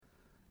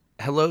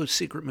Hello,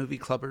 Secret Movie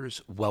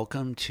Clubbers.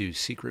 Welcome to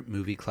Secret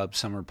Movie Club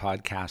Summer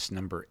Podcast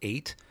number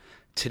 8.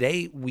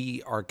 Today,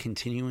 we are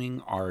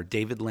continuing our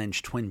David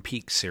Lynch Twin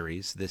Peaks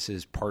series. This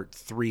is part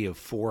 3 of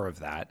 4 of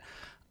that.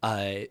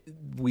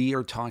 We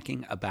are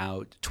talking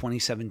about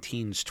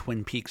 2017's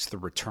Twin Peaks: The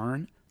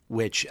Return,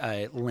 which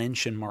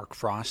Lynch and Mark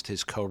Frost,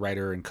 his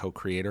co-writer and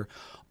co-creator,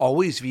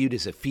 always viewed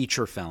as a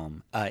feature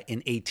film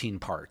in 18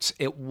 parts.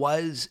 It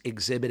was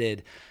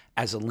exhibited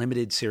as a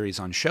limited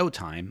series on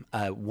Showtime,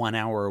 1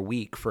 hour a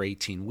week for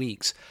 18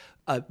 weeks.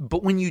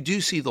 But when you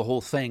do see the whole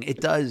thing, it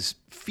does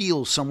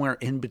feel somewhere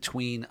in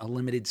between a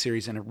limited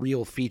series and a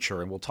real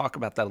feature, and we'll talk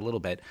about that a little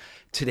bit.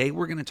 Today,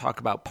 we're going to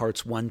talk about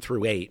parts 1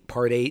 through 8,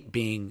 part 8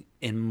 being,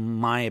 in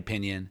my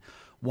opinion,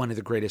 one of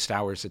the greatest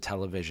hours of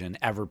television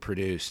ever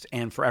produced.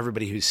 And for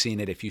everybody who's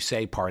seen it, if you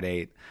say part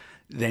 8,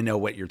 they know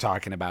what you're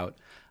talking about.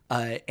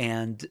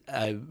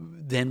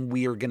 Then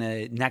we are going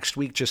to, next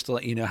week, just to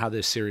let you know how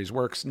this series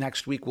works,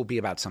 next week will be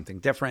about something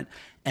different.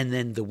 And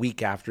then the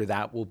week after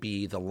that will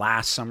be the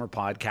last summer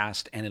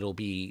podcast, and it'll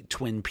be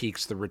Twin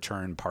Peaks: The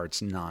Return,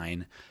 parts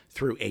 9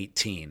 through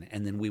 18.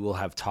 And then we will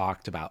have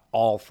talked about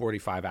all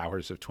 45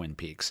 hours of Twin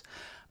Peaks.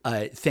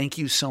 Thank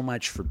you so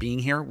much for being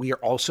here. We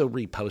are also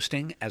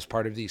reposting as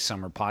part of these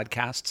summer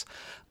podcasts.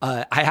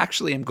 I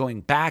actually am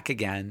going back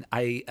again.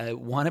 I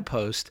want to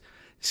post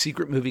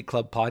Secret Movie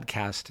Club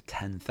Podcast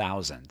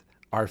 10,000,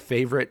 our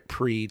favorite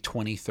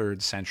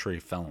pre-23rd century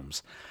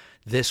films.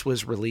 This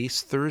was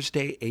released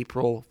Thursday,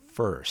 April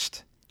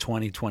 1st,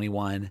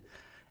 2021,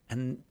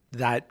 and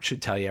that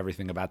should tell you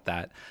everything about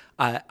that.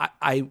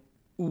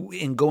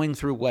 In going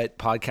through what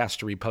podcast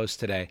to repost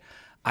today,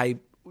 I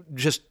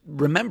just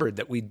remembered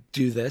that we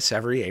do this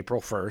every April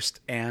 1st,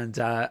 and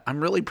I'm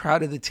really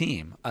proud of the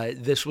team.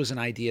 This was an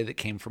idea that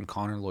came from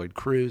Connor Lloyd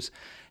Cruz,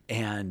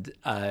 and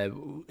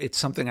it's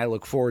something I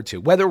look forward to.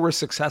 Whether we're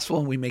successful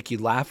and we make you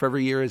laugh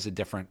every year is a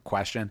different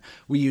question.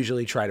 We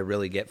usually try to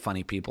really get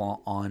funny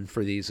people on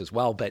for these as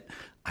well, but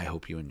I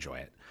hope you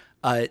enjoy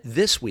it.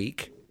 This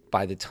week,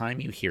 by the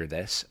time you hear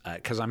this,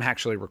 because I'm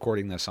actually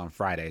recording this on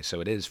Friday, so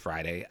it is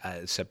Friday,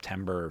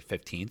 September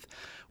 15th,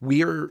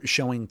 we are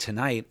showing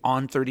tonight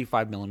on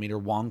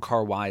 35mm Wong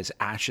Kar-wai's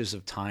Ashes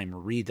of Time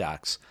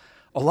Redux.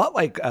 A lot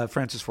like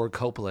Francis Ford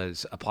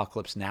Coppola's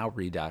Apocalypse Now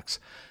Redux.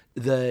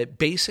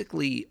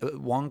 Basically,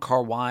 Wong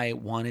Kar-wai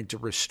wanted to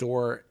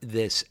restore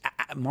this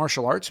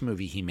martial arts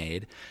movie he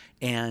made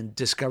and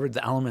discovered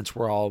the elements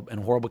were all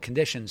in horrible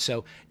condition.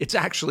 So it's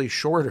actually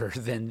shorter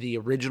than the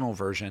original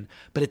version,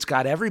 but it's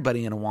got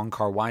everybody in a Wong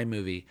Kar-wai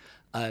movie.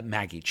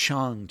 Maggie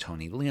Cheung,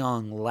 Tony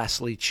Leung,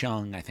 Leslie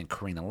Cheung, I think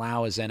Karina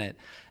Lau is in it.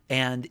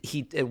 And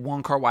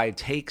Wong Kar-wai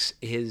takes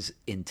his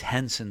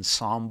intense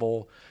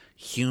ensemble,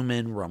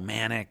 human,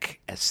 romantic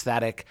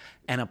aesthetic,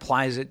 and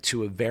applies it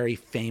to a very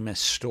famous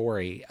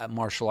story, a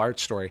martial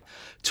arts story.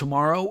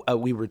 Tomorrow,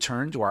 we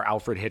return to our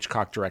Alfred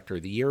Hitchcock Director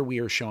of the Year. We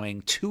are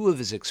showing 2 of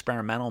his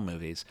experimental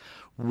movies,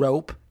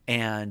 Rope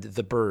and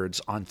The Birds,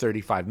 on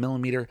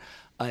 35mm.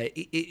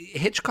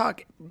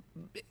 Hitchcock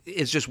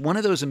is just one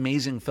of those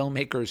amazing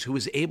filmmakers who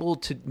was able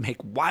to make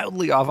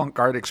wildly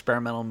avant-garde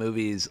experimental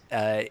movies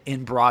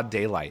in broad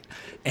daylight,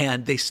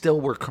 and they still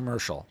were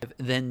commercial.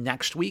 Then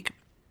next week,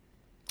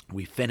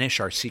 we finish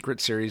our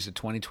secret series of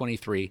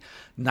 2023.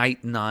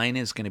 Night 9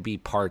 is going to be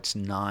parts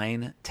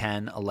 9,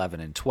 10, 11,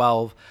 and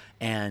 12.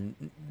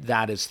 And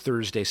that is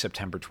Thursday,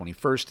 September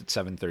 21st at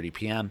 7:30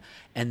 p.m.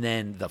 And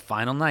then the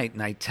final night,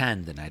 night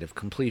 10, the night of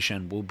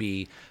completion, will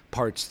be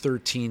parts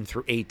 13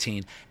 through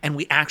 18. And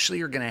we actually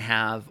are going to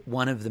have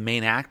one of the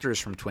main actors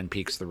from Twin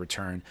Peaks: The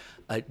Return,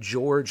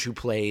 George, who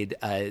played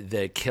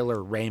the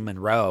killer Ray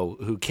Monroe,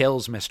 who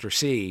kills Mr.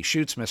 C,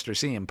 shoots Mr.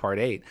 C in part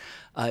 8.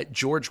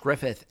 George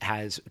Griffith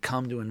has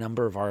come to a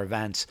number of our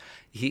events.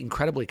 He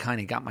incredibly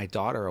kindly got my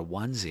daughter a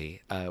onesie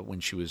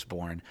when she was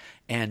born.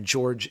 And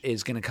George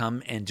is going to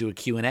come and do a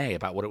Q&A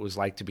about what it was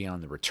like to be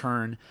on The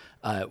Return,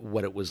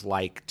 what it was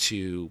like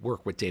to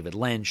work with David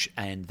Lynch,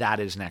 and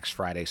that is next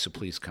Friday, so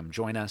please come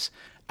join us.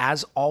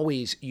 As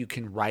always, you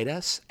can write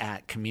us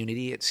at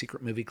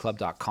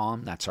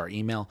community@secretmovieclub.com. That's our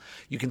email.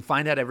 You can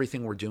find out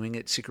everything we're doing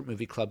at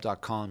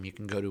secretmovieclub.com. You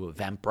can go to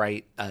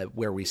Eventbrite,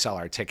 where we sell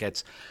our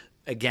tickets.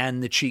 Again,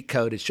 the cheat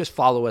code is just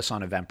follow us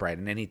on Eventbrite,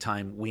 and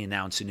anytime we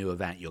announce a new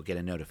event, you'll get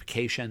a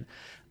notification.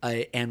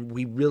 And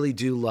we really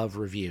do love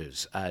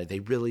reviews.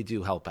 They really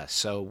do help us.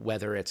 So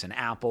whether it's an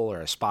Apple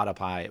or a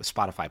Spotify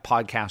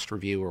podcast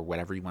review, or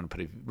whatever you want to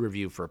put a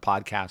review for a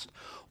podcast,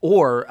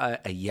 or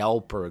a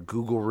Yelp or a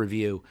Google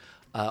review,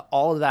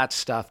 all of that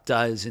stuff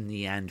does in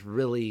the end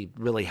really,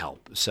 really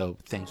help. So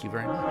thank you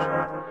very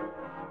much.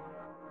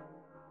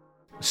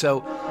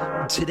 So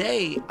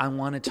today I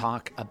want to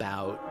talk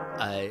about,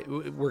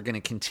 we're going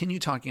to continue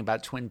talking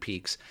about Twin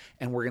Peaks,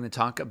 and we're going to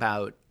talk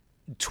about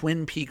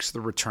Twin Peaks: The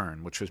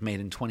Return, which was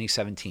made in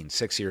 2017,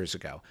 6 years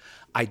ago.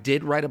 I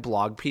did write a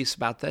blog piece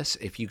about this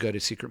if you go to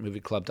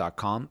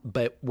secretmovieclub.com,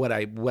 but what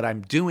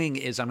I'm doing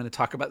is I'm going to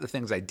talk about the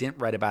things I didn't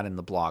write about in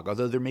the blog.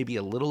 Although there may be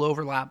a little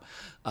overlap,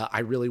 I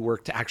really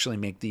worked to actually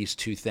make these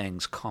two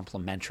things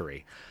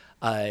complementary.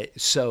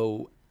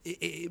 Bottom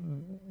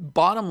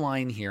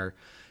line here,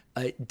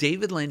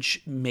 David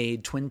Lynch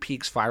made Twin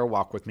Peaks Fire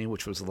Walk with Me,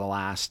 which was the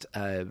last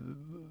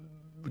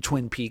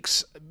Twin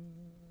Peaks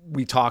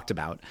we talked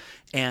about.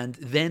 And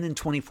then in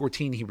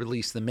 2014, he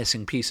released The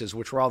Missing Pieces,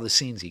 which were all the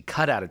scenes he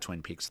cut out of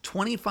Twin Peaks.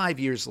 25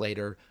 years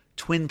later,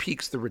 Twin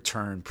Peaks The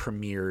Return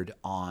premiered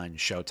on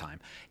Showtime.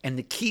 And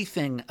the key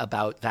thing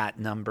about that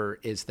number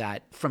is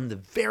that from the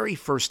very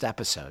first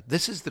episode,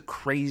 this is the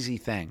crazy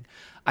thing.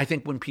 I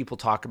think when people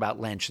talk about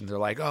Lynch and they're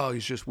like, oh,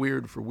 he's just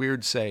weird for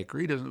weird's sake, or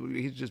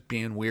he's just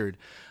being weird.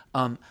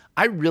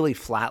 I really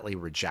flatly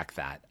reject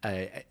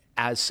that.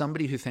 As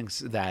somebody who thinks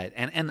that,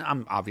 and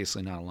I'm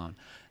obviously not alone,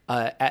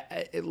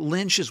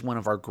 Lynch is one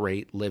of our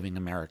great living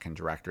American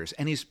directors,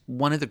 and he's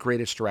one of the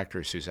greatest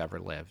directors who's ever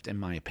lived, in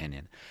my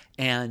opinion.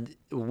 And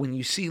when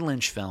you see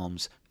Lynch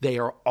films, they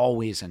are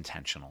always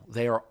intentional.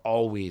 They are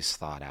always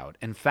thought out.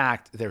 In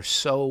fact, they're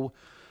so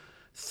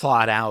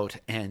thought out,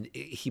 and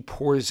he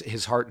pours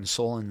his heart and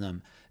soul in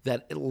them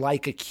that,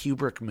 like a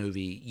Kubrick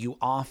movie, you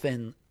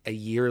often, a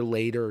year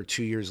later or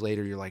 2 years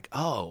later, you're like,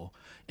 oh,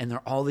 and there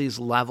are all these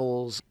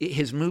levels.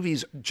 His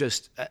movies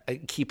just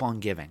keep on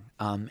giving.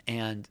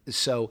 And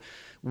so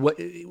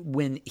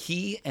when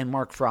he and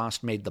Mark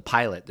Frost made the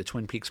pilot, the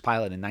Twin Peaks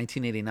pilot in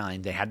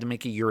 1989, they had to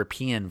make a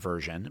European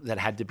version that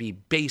had to be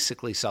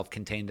basically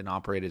self-contained and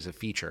operate as a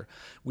feature.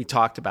 We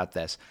talked about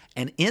this.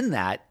 And in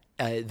that,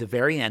 the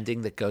very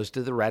ending that goes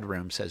to the Red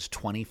Room says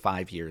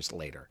 25 years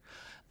later.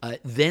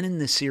 Then in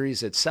the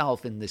series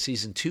itself, in the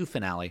season 2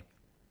 finale,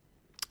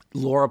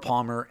 Laura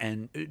Palmer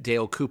and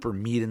Dale Cooper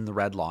meet in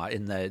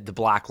the the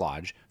Black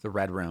Lodge, the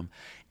Red Room,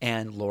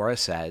 and Laura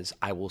says,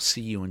 I will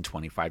see you in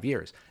 25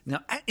 years.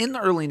 Now, in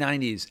the early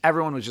 90s,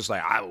 everyone was just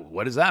like,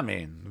 what does that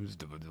mean?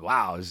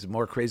 Wow, this is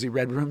more crazy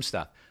Red Room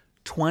stuff.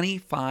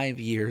 25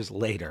 years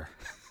later,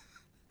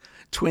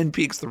 Twin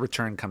Peaks The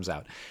Return comes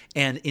out.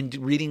 And in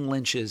reading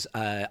Lynch's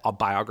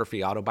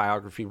autobiography,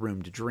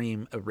 Room to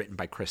Dream, written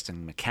by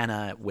Kristen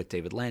McKenna with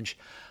David Lynch,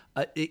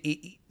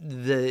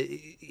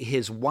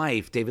 his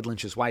wife, David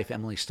Lynch's wife,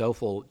 Emily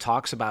Stoffel,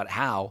 talks about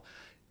how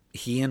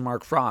he and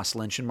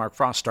Lynch and Mark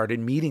Frost started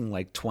meeting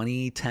like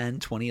 2010,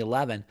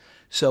 2011.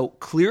 So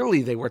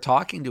clearly they were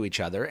talking to each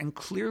other, and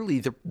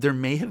clearly there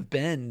may have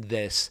been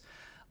this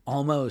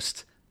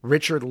almost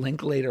Richard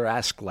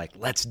Linklater-esque, like,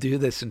 let's do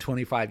this in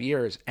 25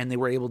 years, and they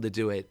were able to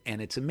do it,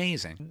 and it's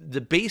amazing. The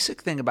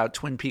basic thing about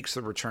Twin Peaks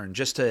The Return,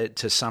 just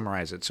to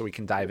summarize it so we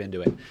can dive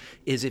into it,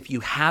 is if you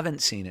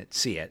haven't seen it,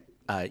 see it.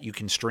 You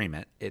can stream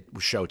it. It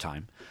was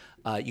Showtime.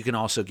 You can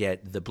also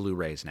get the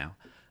Blu-rays now.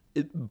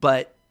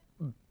 But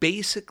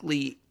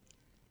basically,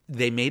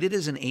 they made it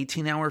as an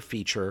 18-hour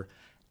feature,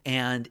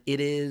 and it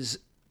is,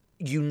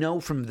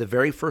 from the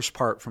very first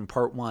part, from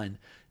part 1,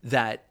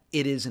 that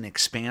it is an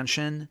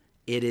expansion.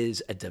 It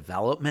is a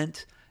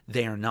development.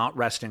 They are not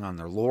resting on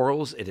their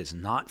laurels. It is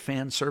not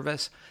fan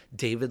service.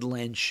 David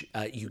Lynch,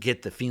 you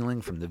get the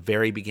feeling from the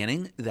very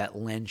beginning that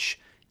Lynch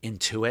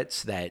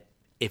intuits that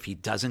if he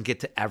doesn't get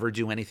to ever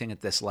do anything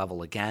at this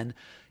level again,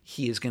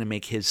 he is going to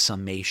make his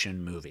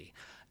summation movie.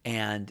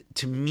 And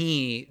to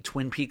me,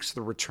 Twin Peaks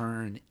The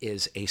Return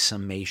is a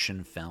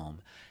summation film.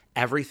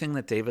 Everything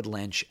that David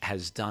Lynch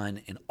has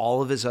done in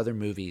all of his other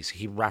movies,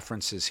 he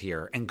references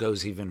here and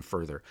goes even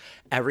further.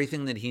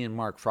 Everything that he and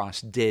Mark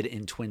Frost did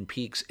in Twin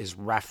Peaks is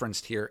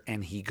referenced here,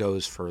 and he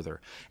goes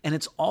further. And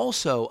it's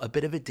also a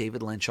bit of a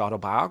David Lynch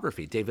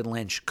autobiography. David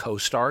Lynch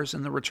co-stars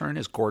in The Return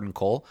as Gordon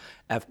Cole,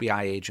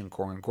 FBI agent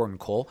Gordon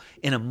Cole,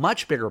 in a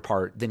much bigger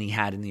part than he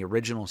had in the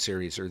original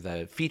series or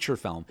the feature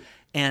film.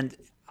 And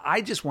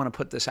I just want to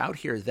put this out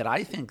here that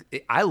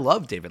I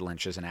love David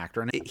Lynch as an actor,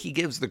 and he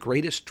gives the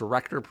greatest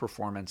director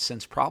performance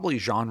since probably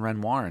Jean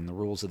Renoir in The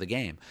Rules of the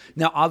Game.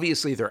 Now,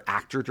 obviously, they're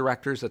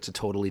actor-directors. That's a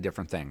totally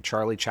different thing.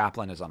 Charlie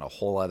Chaplin is on a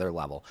whole other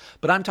level.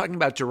 But I'm talking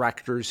about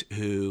directors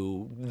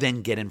who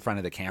then get in front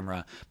of the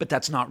camera, but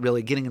that's not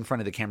really, getting in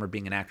front of the camera,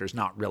 being an actor is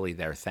not really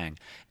their thing.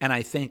 And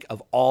I think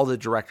of all the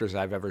directors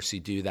I've ever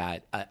seen do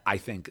that, I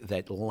think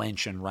that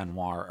Lynch and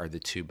Renoir are the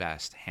two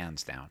best,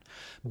 hands down.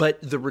 But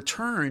The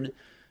Return,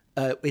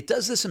 it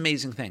does this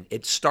amazing thing.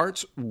 It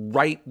starts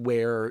right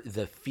where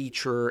the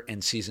feature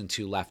and season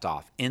 2 left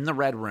off, in the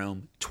Red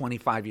Room,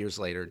 25 years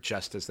later,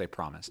 just as they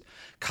promised.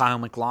 Kyle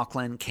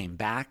Machlachlan came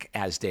back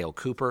as Dale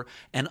Cooper,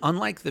 and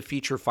unlike the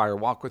feature Fire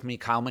Walk with Me,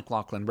 Kyle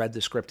Machlachlan read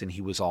the script and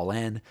he was all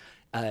in,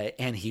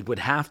 and he would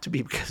have to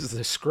be, because of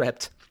the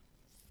script.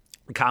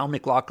 Kyle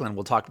Machlachlan,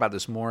 we'll talk about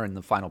this more in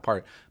the final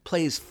part,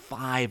 plays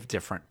 5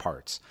 different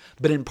parts.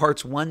 But in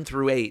parts 1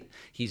 through 8,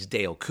 he's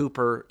Dale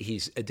Cooper.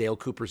 He's Dale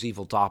Cooper's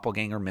evil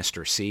doppelganger,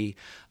 Mr. C,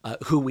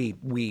 who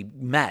we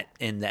met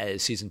in the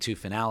season 2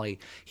 finale.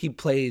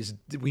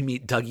 We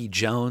meet Dougie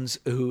Jones,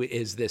 who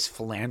is this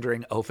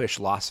philandering, oafish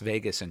Las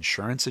Vegas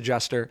insurance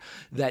adjuster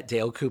that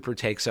Dale Cooper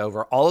takes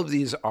over. All of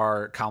these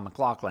are Kyle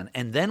Machlachlan.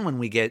 And then when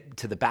we get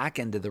to the back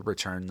end of The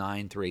Return,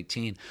 9 through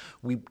 18,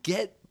 we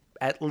get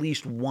at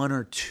least 1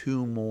 or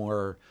 2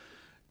 more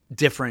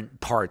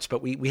different parts,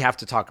 but we have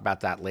to talk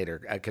about that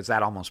later because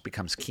that almost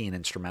becomes key and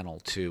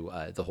instrumental to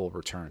the whole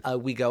Return.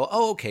 We go,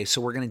 okay,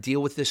 so we're going to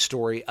deal with this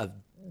story of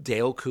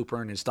Dale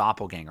Cooper and his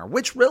doppelganger,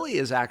 which really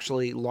is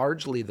actually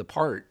largely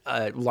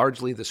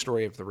the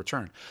story of the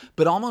return.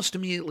 But almost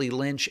immediately,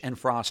 Lynch and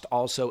Frost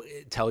also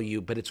tell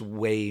you, but it's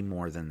way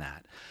more than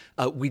that.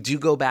 We do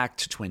go back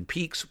to Twin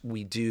Peaks.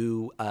 We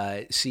do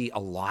see a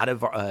lot of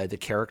the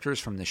characters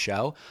from the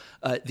show.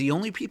 The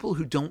only people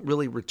who don't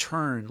really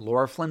return,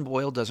 Laura Flynn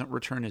Boyle doesn't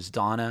return as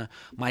Donna.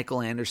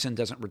 Michael Anderson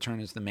doesn't return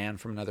as the man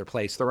from another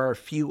place. There are a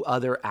few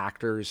other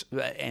actors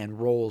and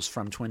roles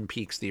from Twin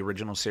Peaks, the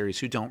original series,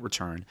 who don't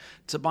return.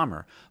 It's a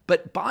bummer.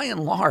 But by and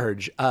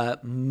large,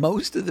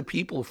 most of the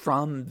people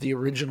from the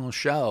original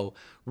show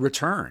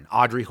return.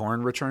 Audrey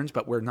Horne returns,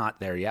 but we're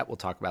not there yet. We'll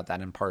talk about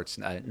that in parts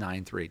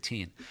 9 through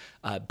 18.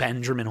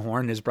 Benjamin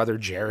Horne, his brother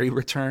Jerry,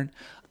 return.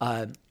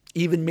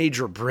 Even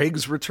Major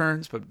Briggs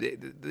returns, but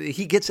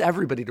he gets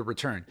everybody to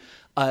return.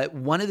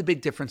 One of the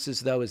big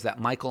differences, though, is that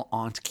Michael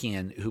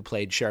Ontkean, who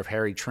played Sheriff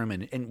Harry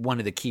Truman in one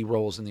of the key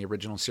roles in the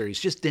original series,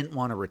 just didn't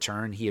want to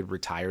return. He had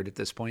retired at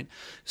this point.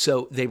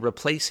 So they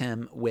replace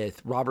him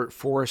with Robert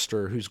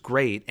Forrester, who's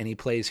great, and he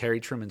plays Harry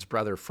Truman's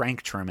brother,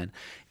 Frank Truman.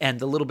 And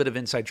the little bit of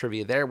inside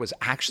trivia there was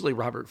actually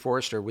Robert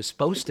Forrester was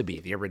supposed to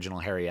be the original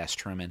Harry S.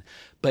 Truman,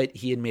 but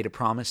he had made a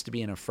promise to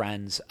be in a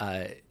friend's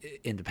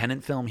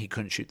independent film. He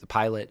couldn't shoot the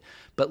pilot.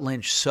 But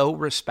Lynch so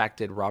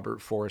respected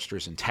Robert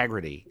Forrester's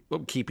integrity,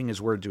 keeping his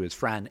word to his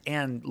friend,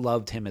 and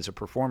loved him as a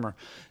performer,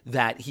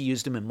 that he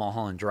used him in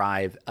Mulholland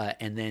Drive,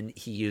 and then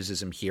he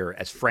uses him here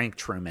as Frank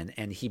Truman,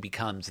 and he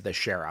becomes the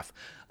sheriff.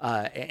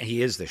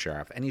 He is the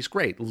sheriff, and he's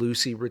great.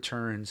 Lucy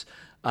returns,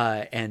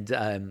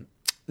 and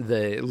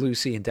the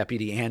Lucy and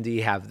Deputy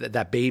Andy have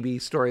that baby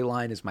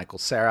storyline is Michael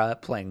Cera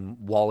playing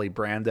Wally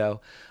Brando.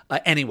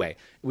 Anyway,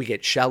 we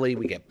get Shelley,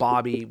 we get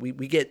Bobby,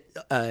 we get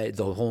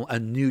a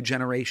new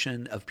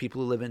generation of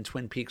people who live in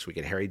Twin Peaks. We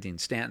get Harry Dean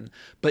Stanton,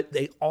 but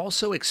they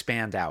also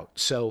expand out.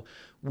 So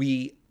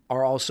we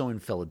are also in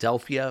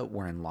Philadelphia.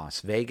 We're in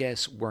Las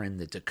Vegas. We're in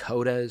the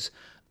Dakotas.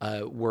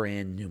 We're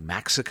in New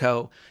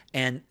Mexico.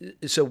 And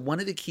so one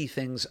of the key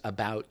things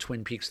about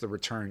Twin Peaks: The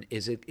Return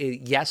is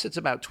yes, it's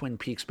about Twin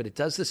Peaks, but it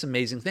does this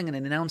amazing thing, and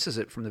it announces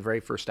it from the very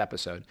first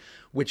episode,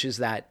 which is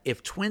that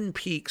if Twin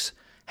Peaks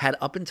had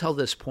up until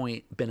this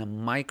point been a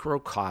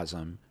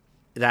microcosm,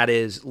 that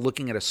is,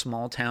 looking at a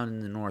small town in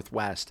the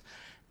Northwest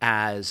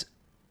as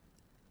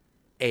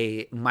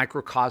a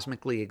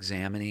microcosmically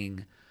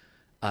examining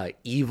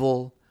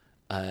evil,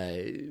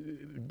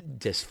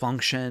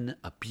 dysfunction,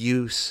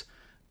 abuse,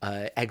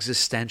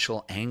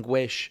 existential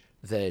anguish,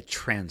 the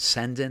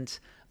transcendent,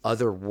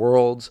 other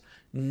worlds.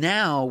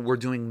 Now we're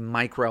doing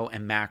micro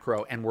and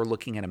macro, and we're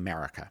looking at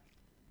America.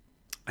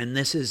 And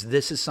this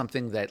is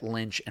something that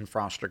Lynch and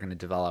Frost are going to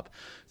develop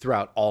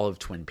throughout all of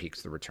Twin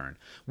Peaks: The Return.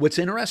 What's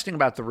interesting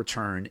about The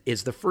Return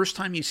is the first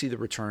time you see The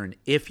Return,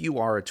 if you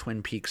are a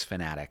Twin Peaks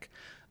fanatic,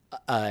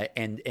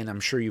 and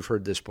I'm sure you've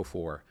heard this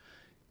before,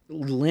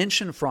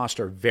 Lynch and Frost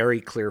are very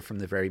clear from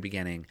the very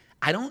beginning.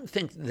 I don't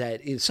think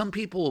that some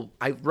people,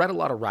 I've read a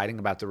lot of writing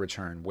about The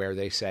Return where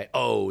they say,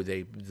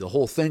 the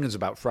whole thing is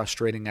about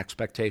frustrating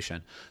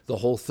expectation. The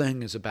whole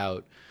thing is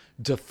about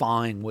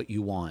define what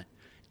you want.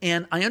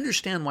 And I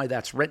understand why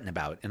that's written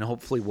about, and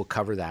hopefully we'll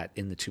cover that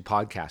in the 2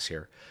 podcasts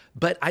here.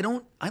 But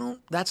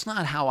that's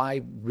not how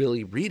I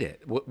really read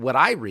it. What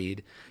I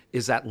read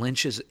is that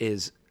Lynch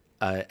is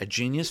a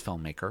genius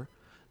filmmaker,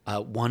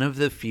 one of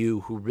the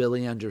few who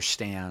really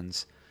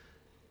understands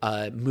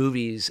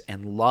movies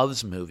and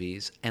loves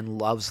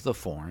the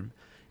form.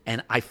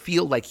 And I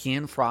feel like he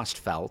and Frost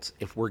felt,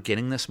 if we're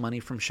getting this money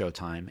from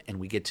Showtime and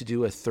we get to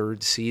do a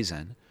 3rd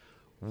season,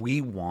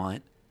 we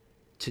want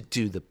to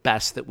do the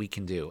best that we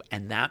can do.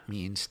 And that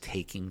means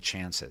taking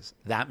chances.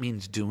 That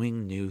means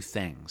doing new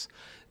things.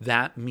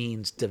 That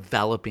means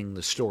developing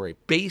the story.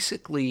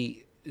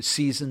 Basically,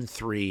 season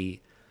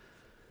 3,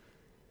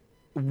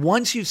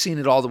 once you've seen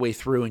it all the way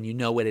through and you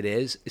know what it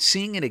is,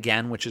 seeing it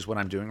again, which is what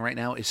I'm doing right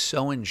now, is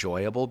so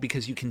enjoyable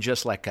because you can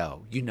just let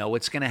go. You know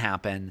what's going to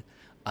happen.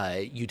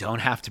 You don't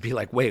have to be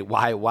like, wait,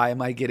 why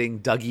am I getting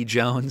Dougie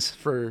Jones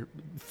for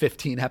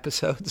 15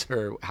 episodes?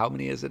 Or how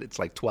many is it? It's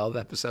like 12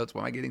 episodes.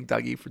 Why am I getting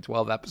Dougie for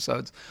 12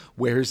 episodes?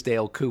 Where's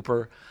Dale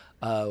Cooper?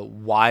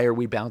 Why are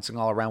we bouncing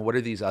all around? What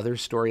are these other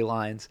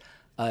storylines?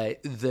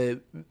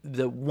 The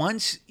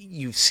once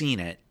you've seen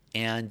it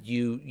and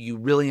you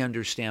really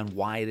understand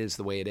why it is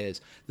the way it is,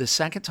 the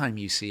second time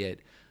you see it,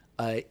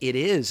 it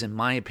is, in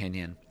my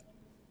opinion,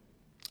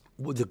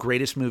 the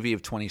greatest movie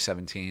of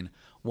 2017,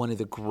 one of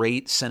the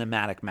great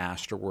cinematic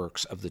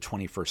masterworks of the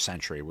 21st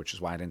century, which is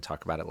why I didn't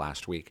talk about it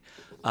last week.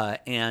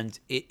 And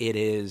it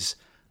is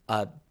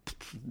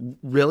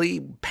really,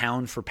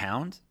 pound for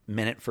pound,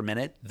 minute for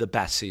minute, the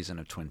best season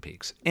of Twin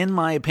Peaks, in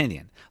my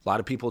opinion. A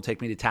lot of people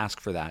take me to task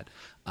for that,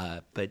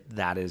 but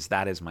that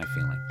is my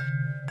feeling.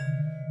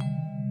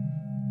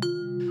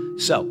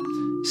 So,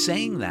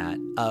 saying that,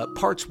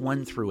 parts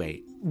 1 through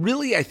 8,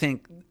 really, I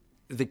think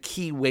the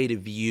key way to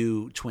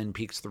view Twin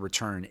Peaks: The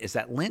Return is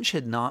that Lynch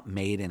had not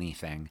made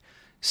anything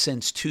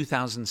since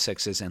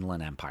 2006's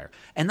Inland Empire.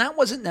 And that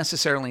wasn't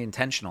necessarily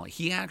intentional.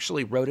 He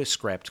actually wrote a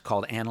script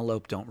called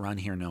Antelope Don't Run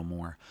Here No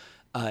More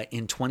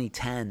in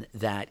 2010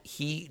 that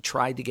he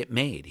tried to get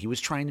made. He was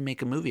trying to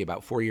make a movie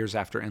about 4 years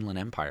after Inland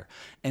Empire.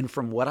 And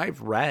from what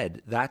I've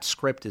read, that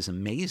script is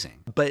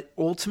amazing. But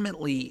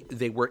ultimately,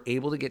 they were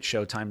able to get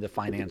Showtime to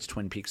finance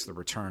Twin Peaks: The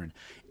Return.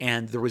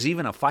 And there was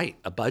even a fight,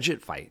 a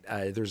budget fight.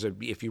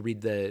 If you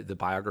read the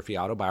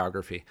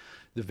autobiography,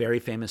 the very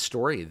famous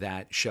story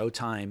that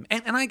Showtime,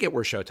 and I get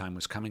where Showtime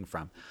was coming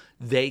from,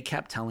 they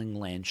kept telling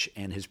Lynch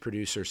and his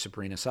producer,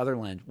 Sabrina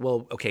Sutherland,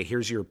 well, okay,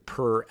 here's your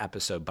per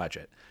episode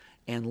budget.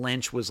 And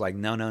Lynch was like,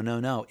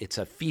 no, it's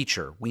a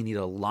feature. We need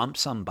a lump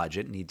sum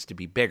budget. It needs to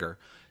be bigger.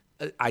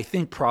 I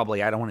think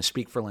probably, I don't want to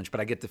speak for Lynch,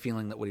 but I get the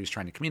feeling that what he was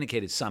trying to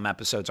communicate is some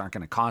episodes aren't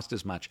going to cost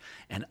as much,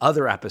 and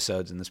other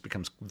episodes, and this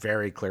becomes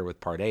very clear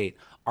with Part 8,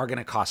 are going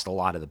to cost a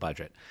lot of the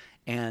budget.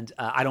 And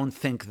I don't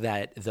think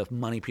that the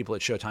money people at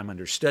Showtime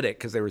understood it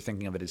because they were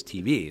thinking of it as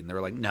TV. And they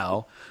were like,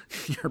 no,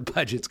 your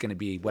budget's going to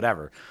be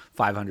whatever,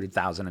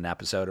 $500,000 an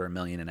episode or $1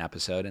 million an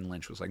episode. And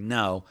Lynch was like,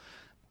 no.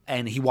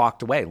 And he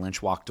walked away.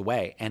 Lynch walked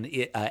away. And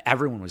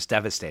everyone was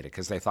devastated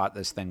because they thought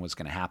this thing was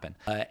going to happen.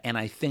 And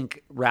I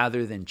think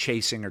rather than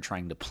chasing or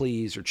trying to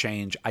please or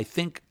change, I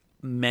think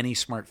many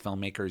smart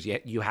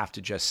filmmakers, you have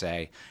to just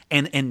say,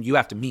 and you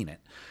have to mean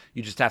it.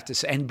 You just have to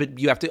say, but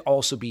you have to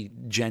also be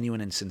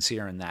genuine and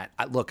sincere in that,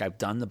 look, I've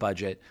done the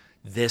budget.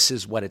 This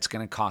is what it's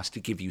going to cost to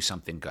give you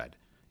something good.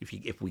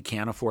 If we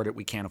can't afford it,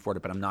 we can't afford it,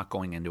 but I'm not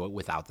going into it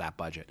without that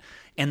budget.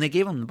 And they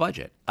gave him the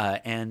budget,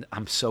 and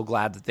I'm so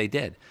glad that they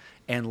did.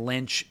 And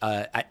Lynch,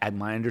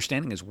 my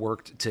understanding, has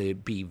worked to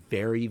be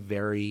very,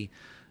 very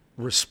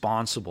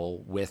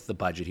responsible with the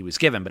budget he was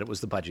given, but it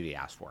was the budget he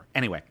asked for.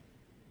 Anyway,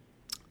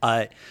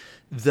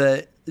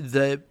 the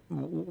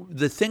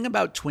thing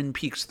about Twin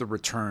Peaks: The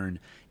Return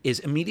is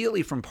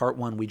immediately from Part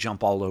 1, we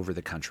jump all over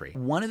the country.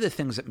 One of the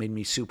things that made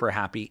me super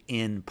happy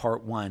in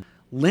Part 1,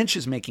 Lynch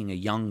is making a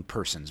young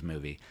person's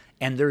movie,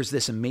 and there's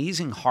this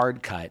amazing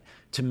hard cut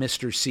to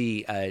Mr.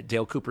 C,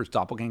 Dale Cooper's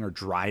doppelganger,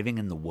 driving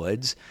in the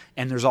woods,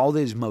 and there's all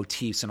these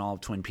motifs in all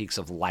of Twin Peaks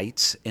of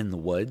lights in the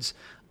woods,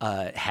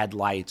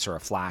 headlights or a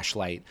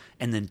flashlight,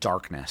 and then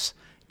darkness.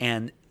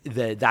 And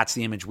that's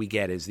the image we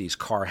get, is these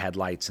car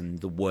headlights and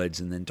the woods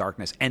and then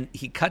darkness. And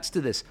he cuts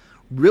to this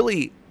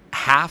really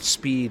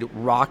half-speed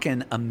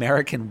rockin'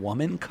 American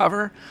Woman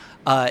cover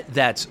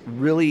that's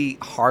really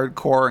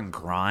hardcore and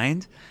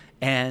grind.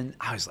 And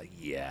I was like,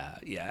 yeah,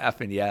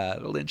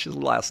 Lynch has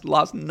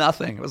lost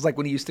nothing. It was like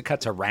when he used to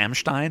cut to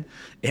Rammstein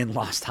in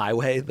Lost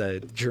Highway,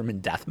 the German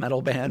death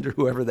metal band or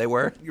whoever they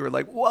were. You were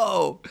like,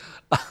 whoa,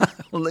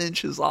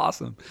 Lynch is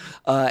awesome.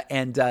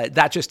 And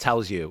that just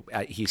tells you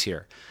he's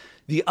here.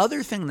 The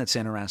other thing that's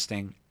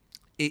interesting,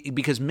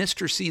 because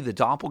Mr. C, the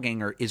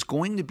doppelganger, is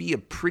going to be a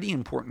pretty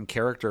important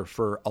character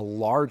for a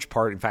large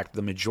part, in fact,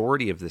 the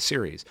majority of the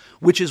series,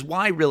 which is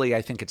why really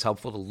I think it's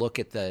helpful to look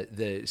at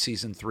the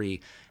season 3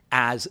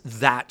 as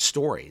that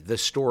story, the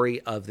story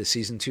of the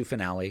season 2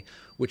 finale,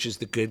 which is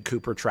the good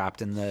Cooper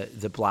trapped in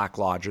the Black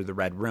Lodge or the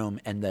Red Room,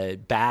 and the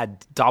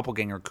bad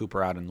doppelganger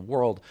Cooper out in the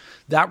world.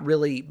 That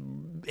really,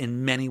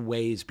 in many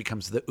ways,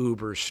 becomes the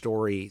Uber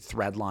story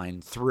thread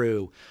line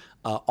through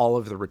all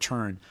of The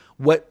Return.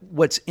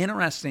 What's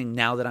interesting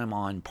now that I'm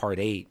on Part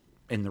 8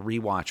 in the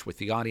rewatch with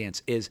the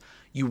audience is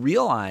you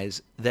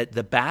realize that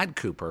the bad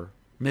Cooper,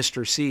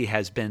 Mr. C,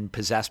 has been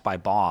possessed by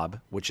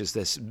Bob, which is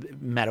this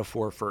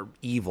metaphor for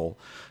evil.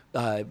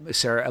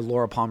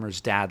 Laura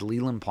Palmer's dad,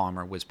 Leland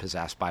Palmer, was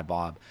possessed by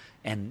Bob.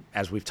 And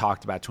as we've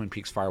talked about, Twin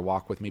Peaks Fire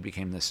Walk With Me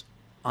became this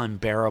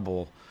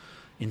unbearable,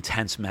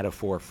 intense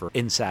metaphor for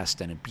incest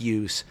and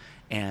abuse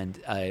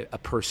and a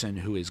person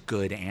who is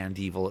good and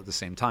evil at the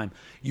same time.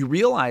 You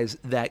realize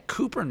that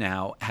Cooper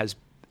now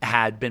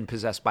had been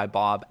possessed by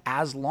Bob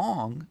as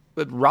long,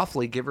 but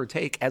roughly, give or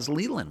take, as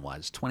Leland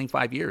was,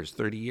 25 years,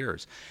 30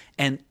 years.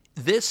 And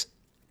this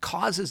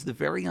causes the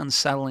very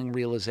unsettling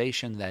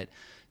realization that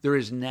there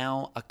is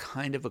now a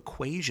kind of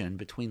equation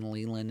between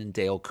Leland and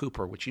Dale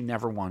Cooper, which you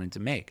never wanted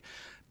to make.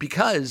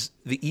 Because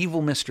the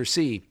evil Mr.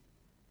 C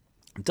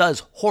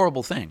does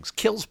horrible things,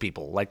 kills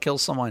people, like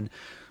kills someone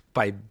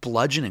by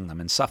bludgeoning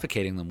them and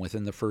suffocating them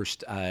within the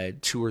first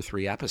 2 or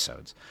 3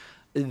 episodes.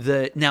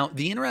 Now,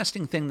 the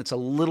interesting thing that's a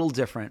little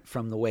different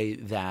from the way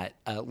that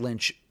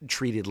Lynch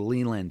treated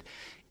Leland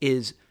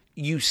is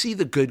you see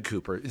the good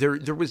Cooper.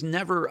 There was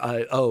never,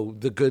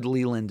 the good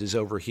Leland is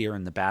over here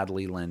and the bad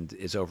Leland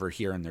is over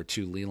here and they're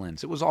 2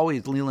 Lelands. It was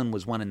always Leland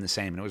was one and the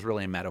same, and it was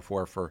really a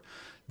metaphor for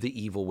the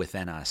evil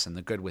within us and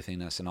the good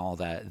within us and all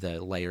the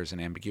layers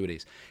and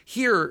ambiguities.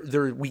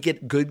 Here, we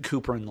get good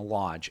Cooper in the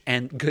lodge,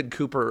 and good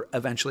Cooper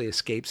eventually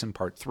escapes in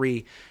Part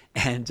 3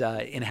 and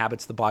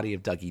inhabits the body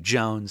of Dougie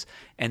Jones,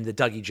 and the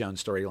Dougie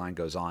Jones storyline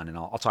goes on, and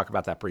I'll talk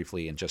about that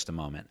briefly in just a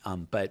moment.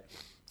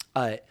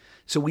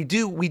 So we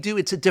do,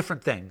 it's a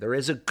different thing. There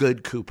is a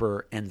good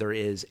Cooper and there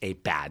is a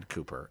bad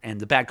Cooper,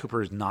 and the bad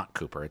Cooper is not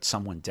Cooper. It's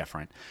someone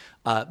different.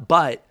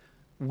 But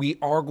we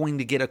are going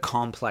to get a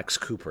complex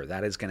Cooper.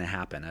 That is going to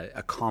happen,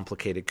 a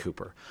complicated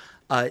Cooper.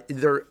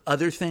 There are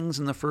other things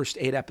in the first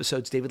 8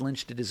 episodes. David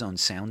Lynch did his own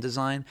sound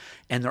design,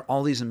 and there are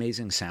all these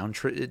amazing sound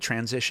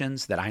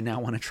transitions that I now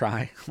want to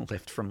try,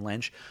 lift from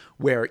Lynch,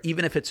 where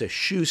even if it's a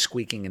shoe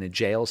squeaking in a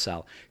jail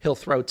cell, he'll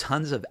throw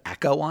tons of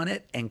echo on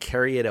it and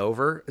carry it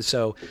over.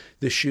 So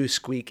the shoe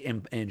squeak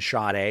in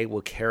shot A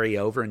will carry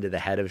over into the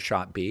head of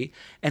shot B.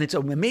 And it's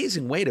an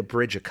amazing way to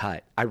bridge a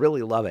cut. I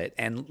really love it.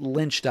 And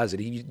Lynch does it.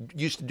 He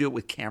used to do it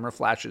with camera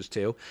flashes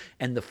too.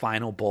 And the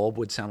final bulb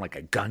would sound like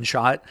a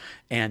gunshot,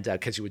 and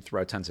because he would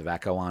throw tons of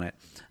echo on it.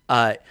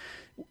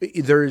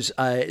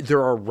 There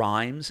are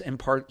rhymes in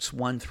parts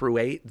 1 through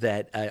 8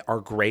 that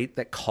are great,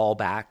 that call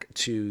back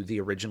to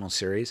the original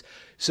series.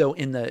 So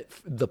in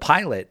the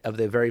pilot of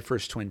the very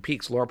first Twin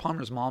Peaks, Laura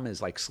Palmer's mom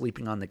is like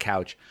sleeping on the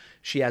couch.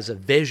 She has a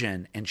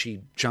vision and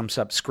she jumps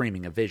up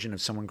screaming, a vision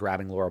of someone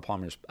grabbing Laura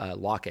Palmer's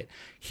locket.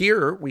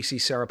 Here we see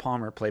Sarah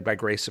Palmer, played by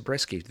Grace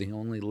Zabriskie, the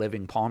only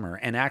living Palmer,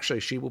 and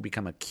actually she will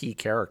become a key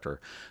character,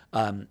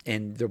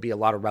 and there'll be a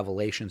lot of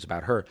revelations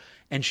about her.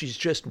 And she's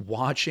just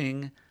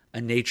watching a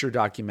nature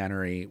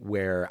documentary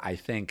where I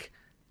think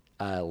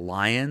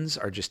lions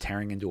are just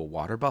tearing into a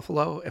water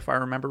buffalo, if I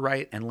remember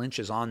right. And Lynch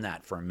is on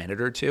that for a minute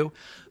or two.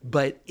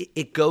 But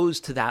it goes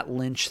to that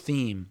Lynch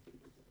theme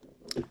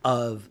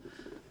of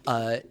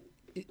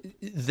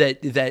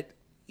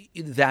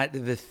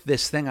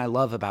this thing I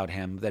love about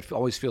him that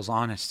always feels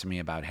honest to me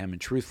about him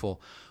and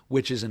truthful,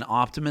 which is an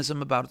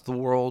optimism about the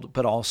world,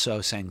 but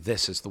also saying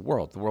this is the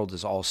world. The world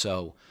is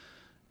also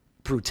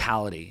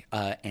brutality,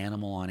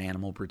 animal on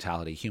animal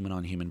brutality, human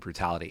on human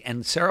brutality.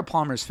 And Sarah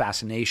Palmer's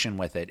fascination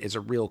with it is a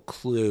real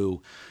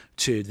clue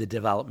to the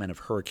development of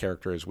her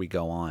character as we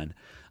go on.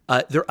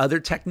 There are other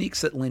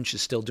techniques that Lynch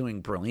is still doing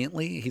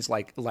brilliantly. He's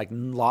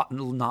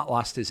not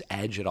lost his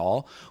edge at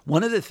all.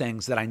 One of the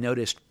things that I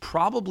noticed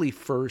probably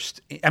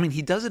first, I mean,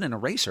 he does it in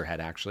Eraserhead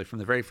actually from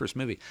the very first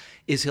movie,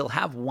 is he'll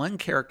have one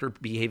character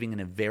behaving in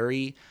a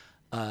very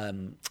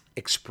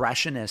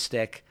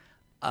expressionistic,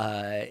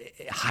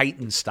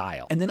 heightened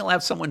style, and then he'll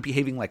have someone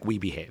behaving like we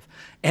behave,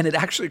 and it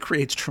actually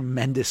creates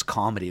tremendous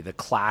comedy, the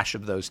clash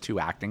of those two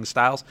acting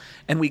styles.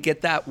 And we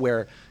get that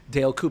where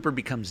Dale Cooper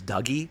becomes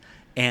Dougie,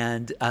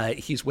 and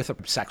he's with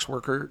a sex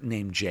worker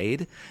named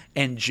Jade,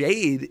 and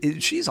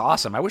Jade, she's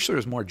awesome. I wish there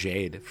was more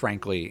Jade,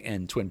 frankly,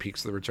 in Twin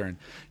Peaks: The Return.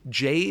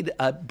 Jade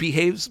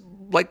behaves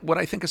like what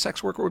I think a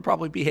sex worker would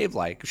probably behave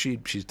like.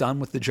 She's done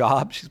with the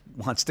job. She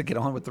wants to get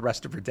on with the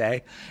rest of her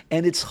day.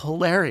 And it's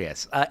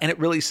hilarious. And it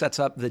really sets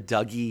up the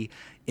Dougie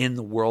in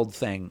the world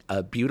thing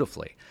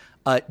beautifully.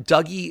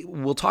 Dougie,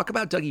 we'll talk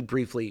about Dougie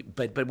briefly,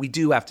 but we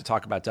do have to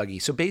talk about Dougie.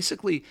 So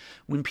basically,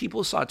 when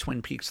people saw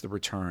Twin Peaks: The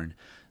Return,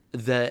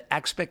 the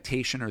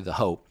expectation or the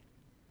hope,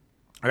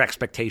 our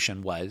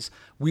expectation was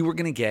we were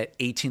going to get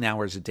 18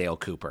 hours of Dale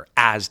Cooper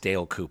as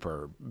Dale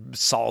Cooper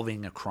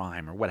solving a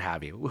crime or what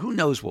have you. Who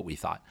knows what we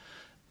thought.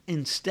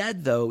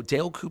 Instead, though,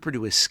 Dale Cooper,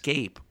 to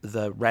escape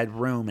the Red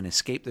Room and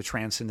escape the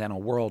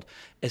transcendental world,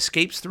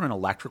 escapes through an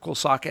electrical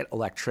socket.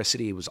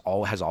 Electricity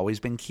has always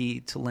been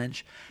key to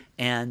Lynch.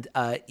 And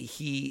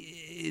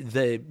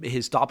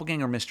his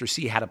doppelganger, Mr.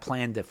 C, had a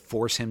plan to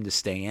force him to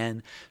stay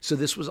in. So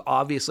this was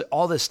obviously,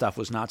 all this stuff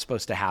was not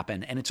supposed to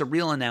happen. And it's a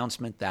real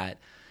announcement that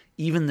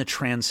even the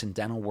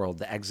transcendental world,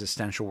 the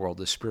existential world,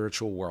 the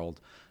spiritual world,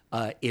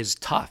 is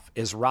tough,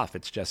 is rough.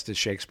 It's just as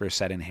Shakespeare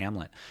said in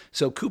Hamlet.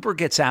 So Cooper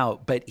gets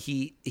out, but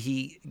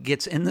he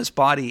gets in this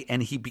body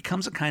and he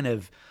becomes a kind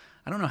of,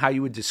 I don't know how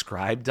you would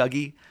describe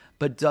Dougie,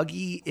 but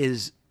Dougie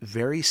is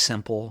very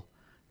simple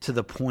to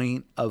the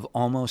point of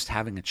almost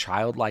having a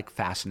childlike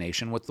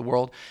fascination with the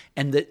world.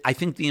 And I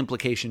think the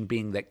implication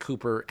being that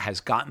Cooper has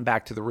gotten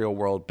back to the real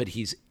world, but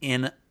he's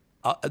in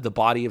the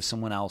body of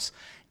someone else,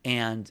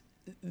 and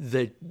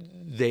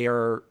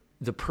the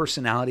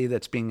personality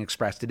that's being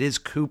expressed, it is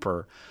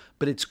Cooper,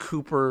 but it's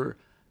Cooper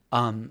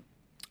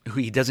who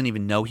he doesn't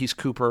even know he's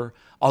Cooper,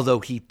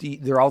 although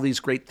there are all these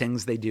great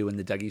things they do in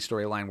the Dougie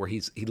storyline where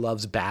he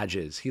loves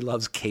badges, he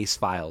loves case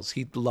files,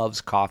 he loves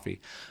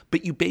coffee.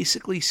 But you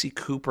basically see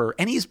Cooper,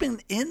 and he's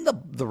been in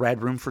the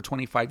Red Room for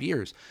 25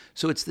 years.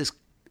 So it's this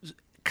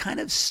kind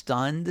of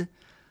stunned,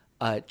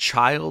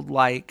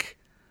 childlike,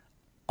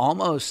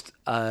 almost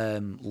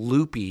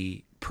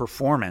loopy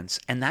performance,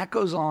 and that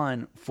goes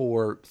on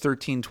for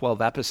 13,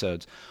 12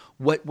 episodes.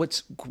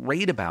 What's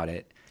great about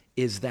it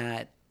is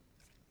that,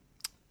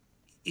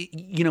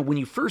 when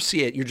you first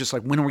see it, you're just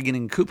like, when are we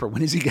getting Cooper?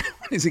 When is he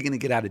going to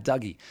get out of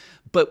Dougie?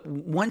 But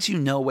once you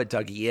know what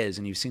Dougie is,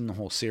 and you've seen the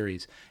whole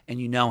series,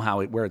 and you know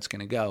where it's going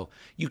to go,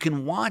 you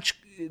can watch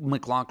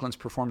Machlachlan's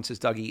performance as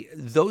Dougie.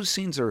 Those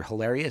scenes are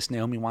hilarious.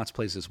 Naomi Watts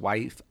plays his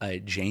wife,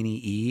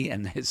 Janie E.,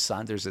 and his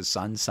son. There's his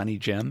son, Sonny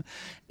Jim,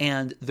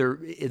 and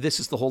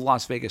this is the whole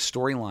Las Vegas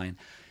storyline.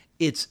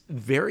 It's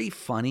very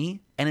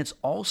funny, and it's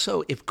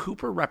also, if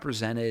Cooper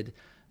represented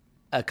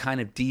a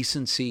kind of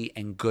decency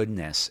and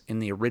goodness in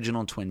the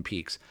original Twin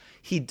Peaks.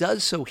 He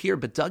does so here,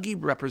 but Dougie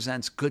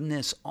represents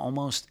goodness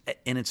almost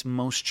in its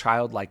most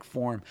childlike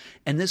form.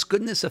 And this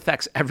goodness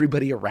affects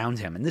everybody around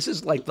him. And this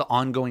is like the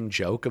ongoing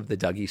joke of the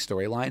Dougie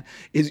storyline,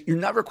 is you're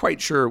never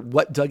quite sure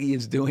what Dougie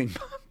is doing,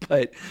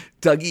 but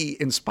Dougie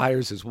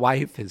inspires his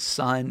wife, his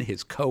son,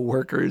 his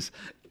coworkers,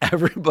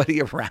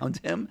 everybody around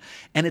him.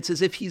 And it's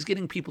as if he's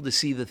getting people to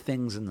see the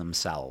things in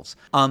themselves.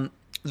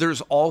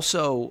 There's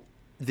also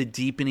the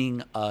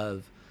deepening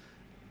of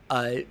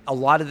a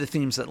lot of the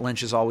themes that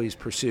Lynch has always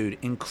pursued,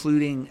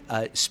 including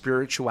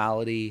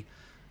spirituality,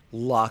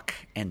 luck,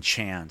 and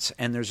chance.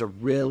 And there's a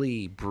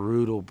really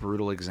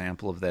brutal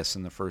example of this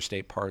in the first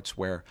 8 parts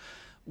where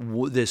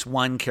this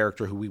one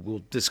character who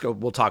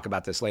we'll talk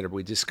about this later, but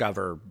we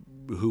discover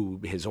who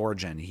his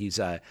origin.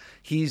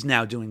 He's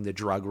now doing the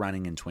drug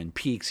running in Twin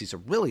Peaks. He's a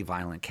really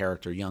violent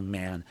character, young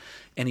man,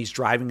 and he's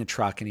driving a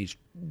truck and he's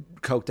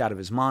coked out of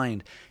his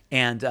mind.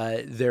 And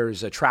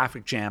there's a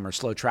traffic jam or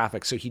slow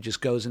traffic, so he just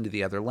goes into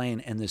the other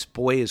lane, and this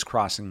boy is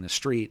crossing the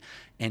street,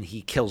 and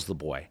he kills the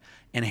boy.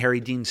 And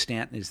Harry Dean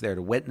Stanton is there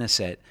to witness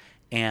it.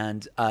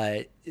 And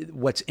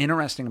what's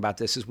interesting about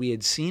this is we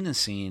had seen a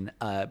scene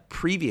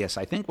previous,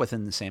 I think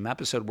within the same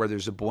episode, where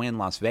there's a boy in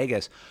Las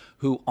Vegas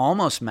who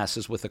almost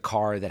messes with a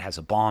car that has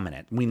a bomb in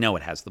it. We know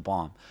it has the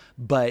bomb,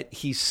 but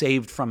he's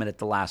saved from it at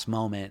the last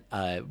moment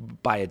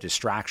by a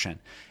distraction.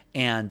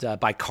 And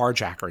by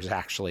carjackers,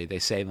 actually, they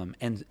save him.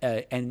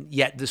 And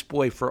yet this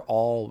boy, for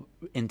all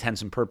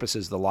intents and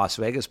purposes, the Las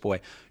Vegas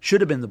boy,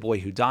 should have been the boy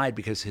who died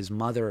because his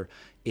mother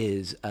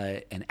is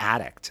an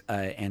addict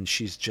and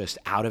she's just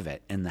out of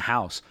it in the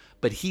house.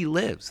 But he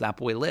lives. That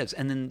boy lives.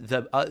 And then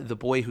the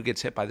boy who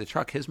gets hit by the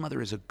truck, his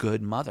mother is a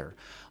good mother,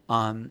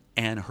 and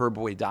her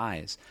boy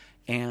dies.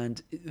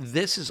 And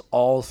this is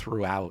all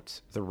throughout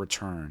The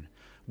Return,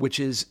 which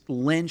is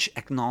Lynch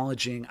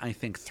acknowledging, I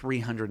think,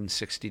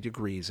 360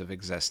 degrees of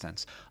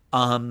existence.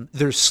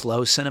 There's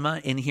slow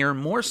cinema in here,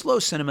 more slow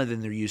cinema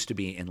than there used to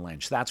be in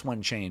Lynch. That's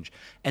one change.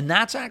 And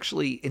that's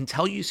actually,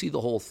 until you see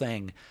the whole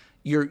thing,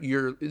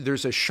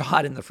 there's a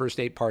shot in the first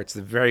 8 parts,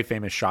 the very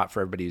famous shot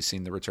for everybody who's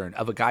seen The Return,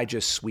 of a guy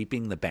just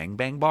sweeping the Bang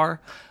Bang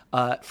bar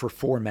for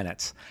 4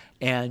 minutes.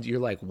 And you're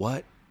like,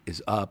 what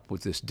is up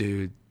with this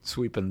dude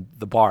sweeping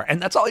the bar?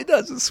 And that's all he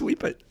does is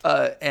sweep it.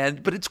 But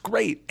it's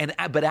great.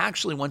 But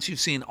actually, once you've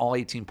seen all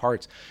 18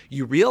 parts,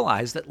 you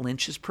realize that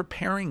Lynch is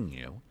preparing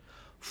you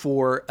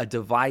for a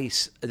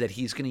device that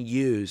he's going to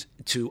use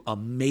to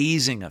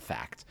amazing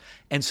effect.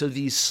 And so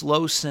these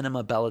slow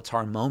cinema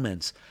Bellatar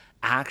moments,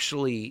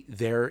 actually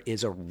there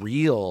is a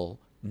real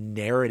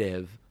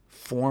narrative,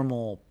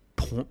 formal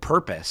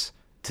purpose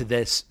to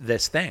this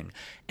thing.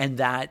 And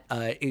that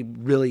it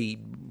really,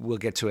 we'll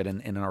get to it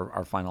in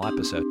our final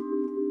episode.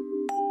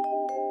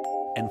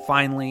 And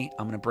finally,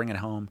 I'm going to bring it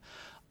home,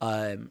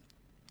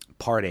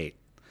 part 8.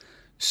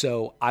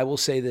 So I will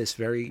say this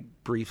very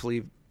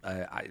briefly.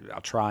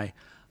 I'll try.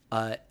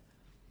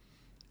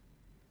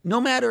 No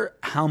matter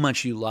how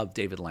much you love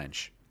David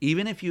Lynch,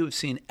 even if you have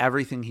seen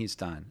everything he's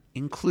done,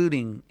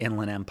 including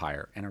Inland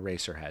Empire and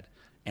Eraserhead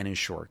and his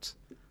shorts,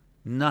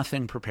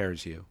 nothing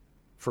prepares you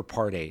for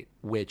part 8,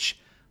 which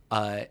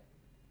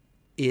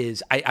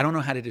is, I don't know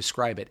how to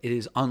describe it. It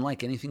is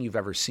unlike anything you've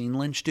ever seen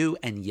Lynch do,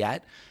 and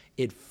yet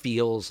it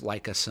feels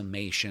like a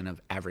summation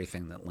of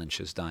everything that Lynch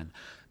has done.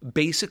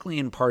 Basically,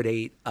 in part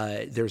 8,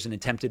 there's an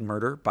attempted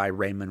murder by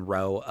Ray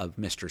Monroe of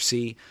Mr.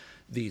 C.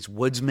 These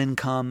woodsmen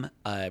come,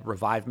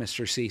 revive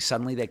Mr. C.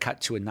 Suddenly they cut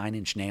to a 9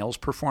 Inch Nails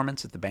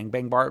performance at the Bang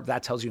Bang Bar.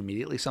 That tells you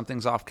immediately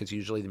something's off because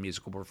usually the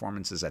musical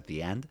performance is at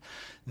the end.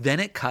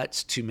 Then it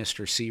cuts to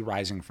Mr. C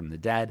rising from the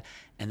dead,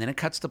 and then it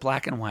cuts to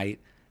black and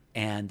white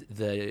and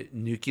the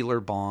nuclear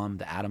bomb,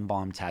 the atom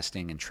bomb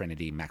testing in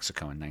Trinity,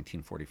 Mexico in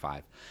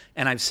 1945.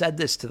 And I've said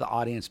this to the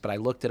audience, but I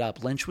looked it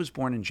up. Lynch was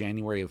born in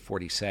January of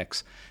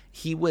 46.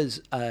 He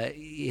was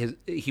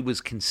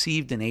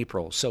conceived in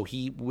April, so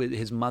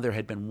his mother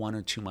had been 1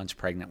 or 2 months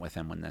pregnant with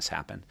him when this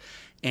happened.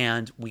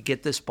 And we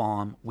get this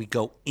bomb. We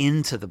go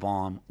into the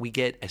bomb. We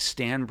get a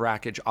Stan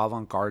Brakhage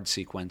avant-garde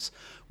sequence.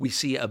 We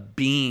see a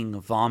being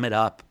vomit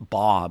up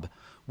Bob.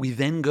 We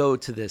then go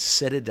to this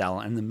citadel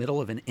in the middle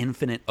of an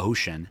infinite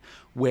ocean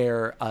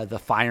where the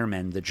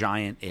fireman, the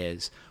giant,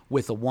 is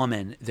with a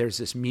woman. There's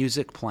this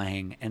music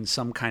playing and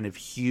some kind of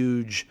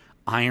huge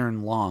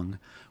iron lung.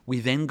 We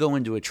then go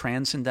into a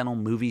transcendental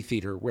movie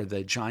theater where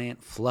the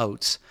giant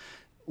floats.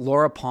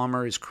 Laura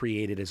Palmer is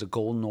created as a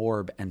golden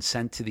orb and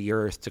sent to the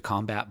earth to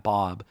combat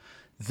Bob.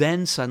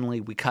 Then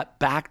suddenly we cut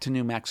back to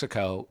New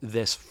Mexico.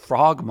 This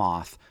frog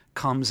moth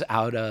comes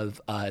out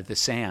of the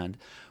sand.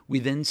 We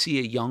then see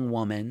a young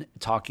woman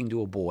talking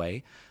to a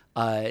boy.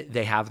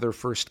 They have their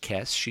first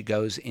kiss. She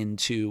goes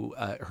into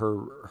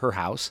her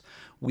house.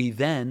 We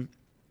then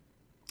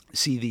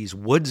see these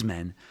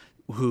woodsmen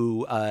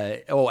who,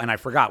 and I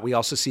forgot, we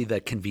also see the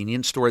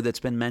convenience store that's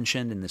been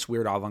mentioned in this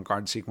weird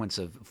avant-garde sequence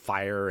of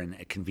fire and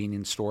a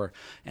convenience store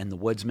and the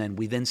woodsmen.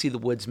 We then see the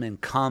woodsmen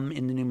come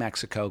into New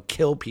Mexico,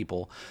 kill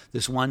people.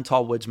 This one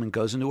tall woodsman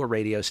goes into a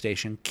radio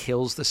station,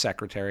 kills the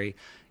secretary,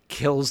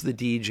 kills the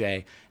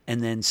DJ,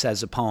 and then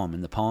says a poem.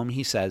 And the poem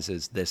he says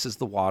is, "This is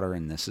the water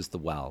and this is the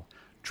well.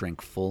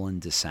 Drink full and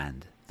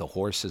descend. The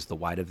horse is the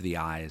white of the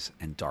eyes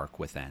and dark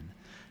within."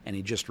 And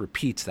he just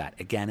repeats that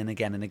again and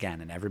again and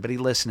again. And everybody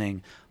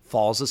listening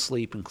falls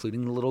asleep,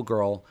 including the little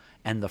girl,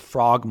 and the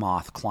frog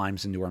moth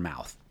climbs into her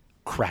mouth.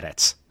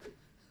 Credits.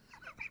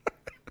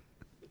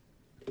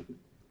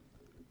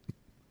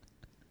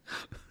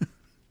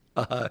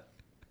 I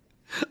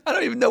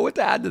don't even know what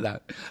to add to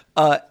that.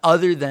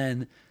 Other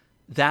than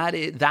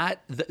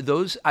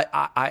those,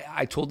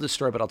 I told this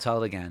story, but I'll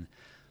tell it again.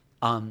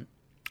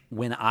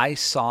 When I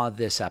saw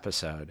this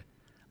episode,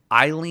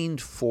 I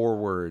leaned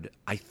forward,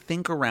 I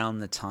think around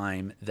the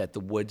time that the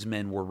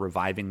Woodsmen were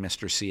reviving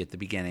Mr. C at the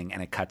beginning,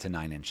 and it cut to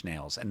 9 Inch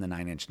Nails and the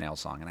 9 Inch Nails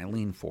song. And I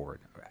leaned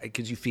forward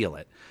because you feel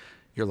it.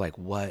 You're like,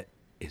 what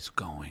is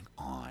going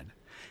on?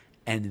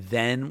 And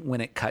then when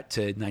it cut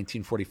to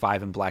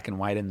 1945 in black and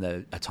white and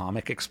the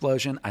atomic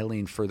explosion, I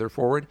leaned further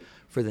forward.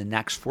 For the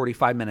next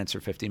 45 minutes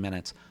or 50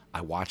 minutes, I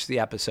watched the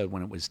episode.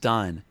 When it was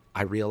done,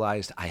 I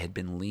realized I had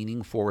been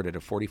leaning forward at a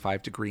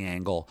 45-degree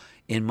angle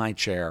in my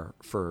chair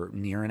for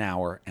near an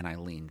hour, and I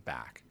leaned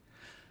back.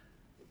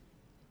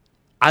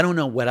 I don't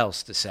know what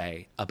else to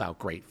say about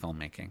great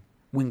filmmaking.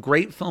 When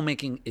great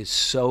filmmaking is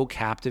so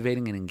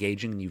captivating and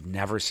engaging and you've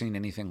never seen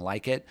anything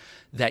like it,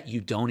 that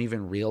you don't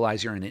even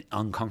realize you're in an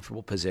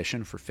uncomfortable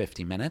position for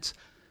 50 minutes,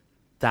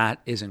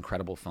 that is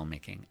incredible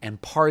filmmaking. And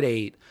part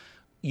 8,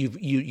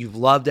 you've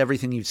loved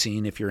everything you've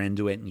seen if you're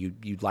into it and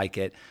you like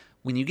it.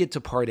 When you get to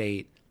part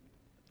 8,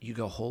 you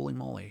go, holy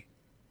moly,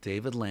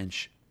 David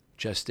Lynch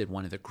just did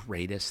one of the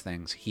greatest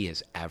things he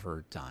has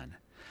ever done.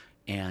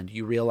 And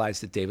you realize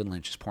that David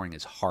Lynch is pouring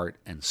his heart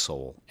and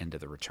soul into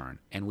The Return.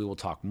 And we will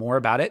talk more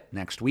about it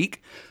next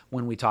week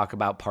when we talk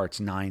about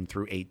parts 9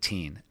 through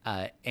 18.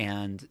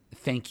 And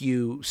thank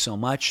you so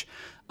much.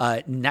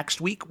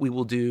 Next week, we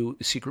will do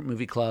Secret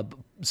Movie Club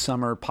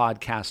Summer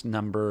Podcast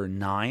number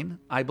 9,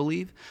 I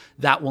believe.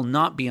 That will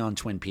not be on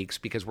Twin Peaks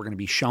because we're going to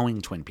be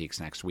showing Twin Peaks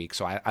next week.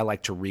 So I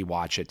like to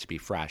rewatch it to be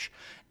fresh.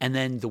 And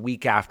then the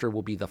week after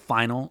will be the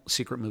final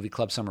Secret Movie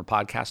Club Summer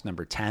Podcast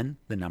number 10,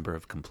 the number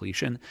of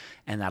completion.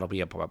 And that'll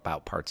be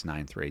about parts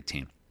 9 through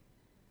 18.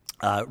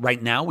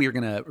 Right now, we are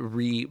going to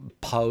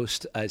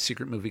repost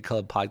Secret Movie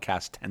Club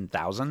Podcast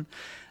 10,000.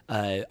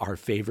 Our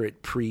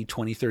favorite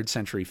pre-23rd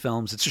century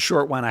films. It's a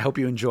short one. I hope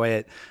you enjoy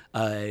it.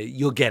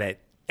 You'll get it.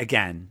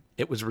 Again,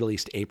 it was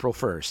released April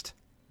 1st,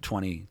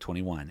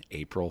 2021,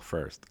 April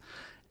 1st.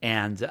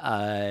 And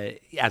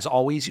as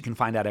always, you can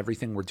find out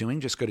everything we're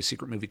doing. Just go to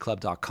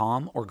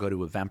secretmovieclub.com or go to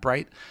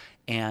Eventbrite.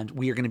 And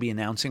we are going to be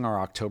announcing our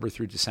October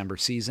through December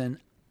season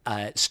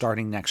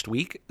starting next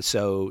week.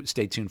 So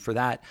stay tuned for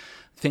that.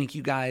 Thank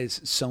you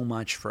guys so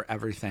much for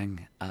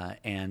everything.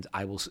 And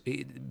I will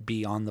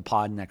be on the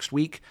pod next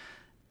week.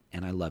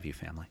 And I love you,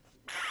 family.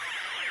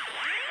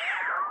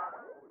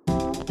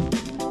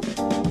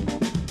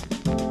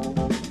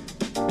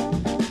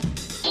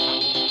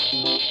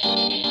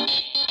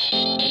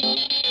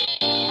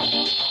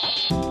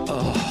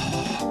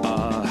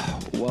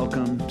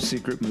 Welcome,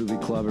 Secret Movie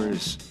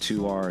Clubbers,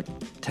 to our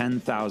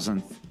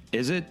 10,000th.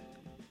 Is it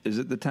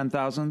the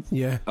 10,000th?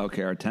 Yeah.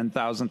 Okay, our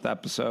 10,000th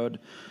episode.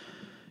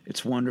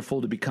 It's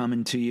wonderful to be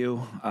coming to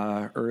you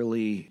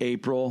early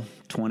April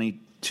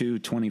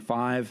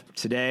 22-25.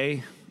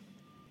 Today,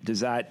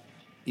 does that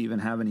even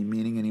have any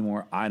meaning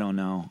anymore? I don't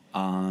know.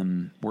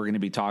 We're going to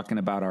be talking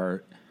about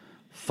our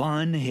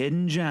fun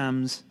hidden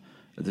gems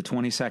of the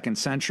 22nd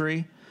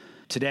century.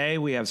 Today,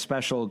 we have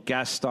special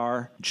guest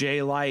star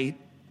Jay Light.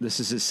 This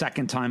is his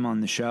second time on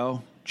the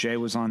show. Jay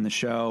was on the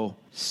show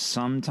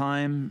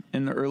sometime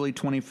in the early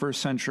 21st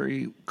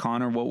century.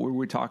 Connor, what were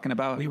we talking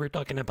about? We were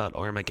talking about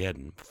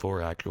Armageddon,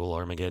 before actual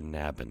Armageddon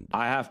happened.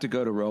 I have to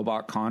go to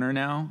Robot Connor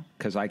now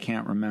because I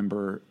can't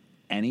remember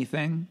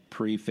anything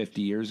pre-50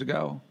 years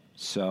ago.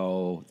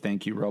 So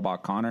thank you,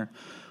 Robot Connor.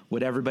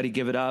 Would everybody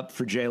give it up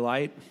for Jay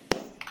Light?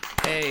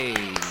 Hey,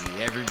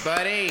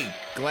 everybody.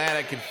 Glad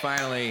I could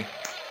finally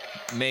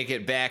make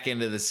it back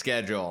into the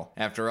schedule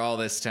after all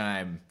this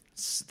time.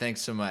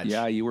 Thanks so much.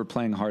 Yeah, you were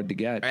playing hard to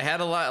get. I had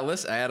a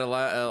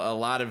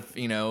lot of,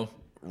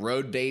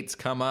 road dates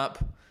come up,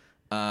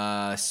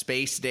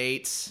 space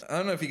dates. I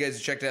don't know if you guys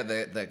have checked out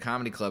the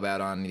comedy club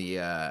out on the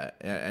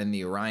in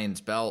the Orion's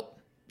Belt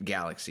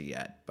galaxy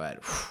yet,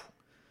 but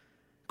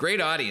great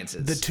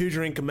audiences. The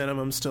 2-drink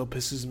minimum still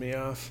pisses me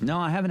off. No,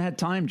 I haven't had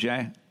time,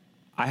 Jay.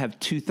 I have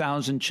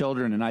 2,000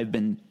 children, and I've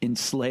been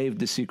enslaved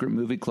to Secret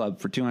Movie Club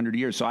for 200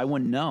 years, so I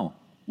wouldn't know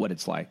what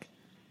it's like.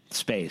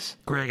 Space.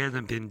 Greg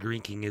hasn't been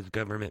drinking his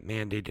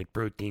government-mandated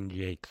protein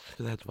shakes,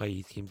 so that's why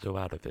he seems so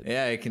out of it.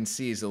 Yeah, I can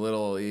see he's a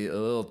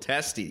little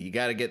testy. You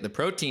got to get the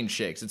protein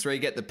shakes. That's where you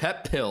get the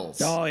pep pills.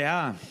 Oh,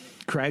 yeah.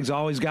 Craig's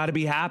always got to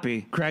be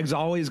happy. Craig's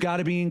always got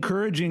to be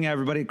encouraging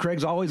everybody.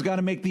 Craig's always got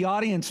to make the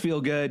audience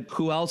feel good.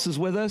 Who else is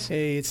with us?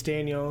 Hey, it's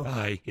Daniel.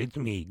 Hi, it's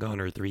me,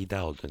 Gunner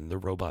 3000, the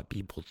Robot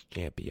People's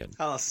Champion.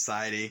 Hello,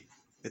 society.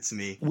 It's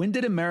me. When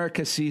did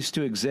America cease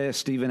to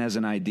exist, even as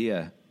an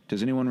idea?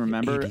 Does anyone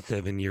remember?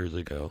 87 years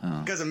ago.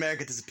 Because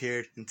America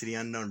disappeared into the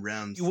unknown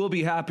realms. You will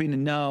be happy to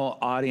know,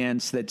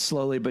 audience, that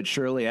slowly but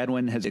surely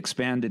Edwin has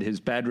expanded his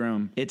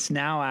bedroom. It's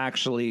now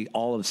actually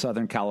all of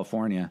Southern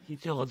California. He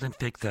still hasn't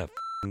fixed that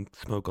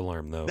smoke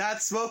alarm, though.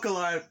 That smoke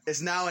alarm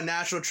is now a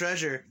national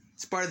treasure.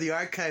 It's part of the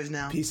archives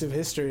now. Piece of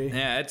history.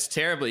 Yeah, it's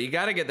terrible. You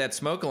got to get that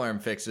smoke alarm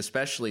fixed,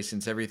 especially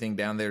since everything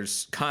down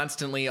there's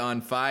constantly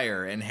on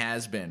fire and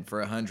has been for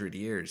 100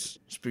 years.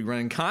 Just be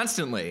running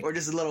constantly. Or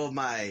just a little of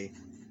my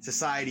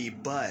society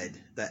bud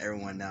that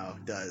everyone now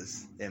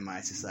does in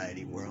my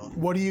society world.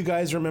 What do you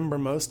guys remember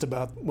most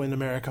about when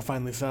America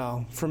finally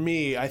fell? For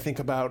me, I think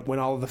about when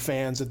all of the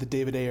fans of the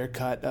David Ayer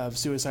cut of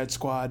Suicide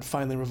Squad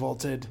finally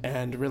revolted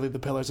and really the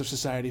pillars of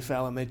society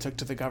fell and they took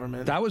to the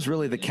government. That was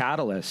really the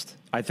catalyst,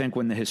 I think,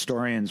 when the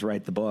historians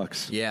write the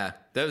books. Yeah,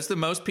 that was the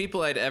most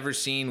people I'd ever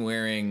seen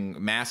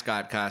wearing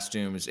mascot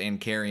costumes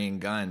and carrying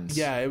guns.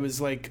 Yeah, it was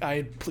like,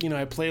 I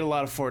played a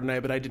lot of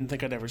Fortnite, but I didn't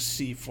think I'd ever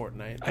see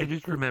Fortnite. I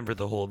just remember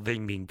the whole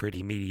thing being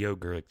pretty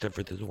mediocre, except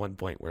for this one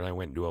point where I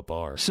went to a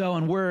bar. So,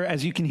 and we're,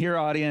 as you can hear,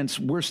 audience,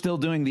 we're still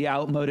doing the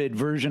outmoded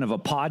version of a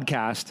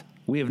podcast.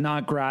 We have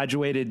not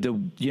graduated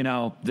to,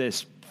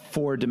 this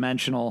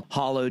 4-dimensional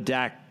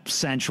holodeck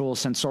sensual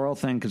sensorial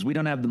thing because we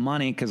don't have the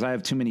money because I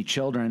have too many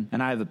children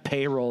and I have a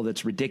payroll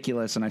that's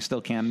ridiculous and I still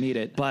can't meet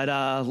it.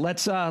 But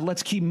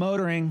let's keep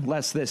motoring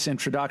lest this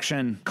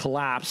introduction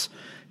collapse.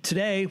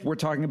 Today, we're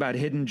talking about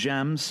hidden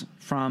gems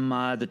from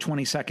the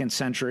 22nd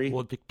century.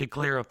 Well, to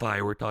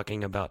clarify, we're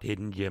talking about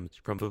hidden gems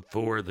from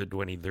before the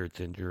 23rd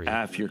century.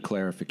 F your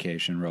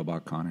clarification,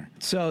 Robot Connor.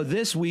 So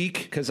this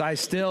week, because I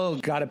still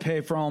got to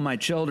pay for all my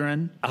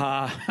children,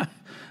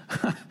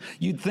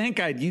 you'd think,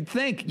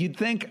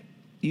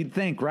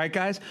 right,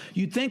 guys?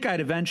 You'd think I'd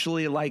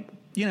eventually,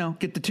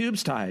 get the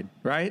tubes tied,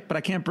 right? But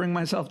I can't bring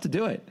myself to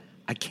do it.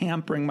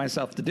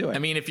 I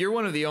mean, if you're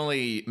one of the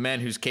only men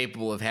who's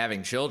capable of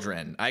having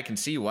children, I can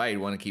see why you'd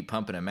want to keep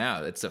pumping them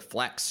out. It's a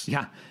flex.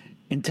 Yeah,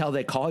 until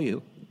they call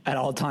you at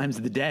all times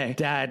of the day.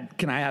 Dad,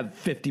 can I have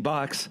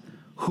 $50?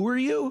 Who are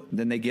you?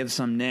 Then they give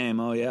some name.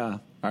 Oh, yeah.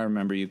 I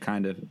remember you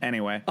kind of.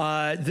 Anyway,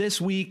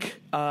 this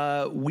week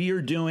we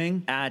are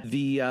doing at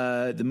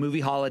the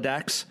movie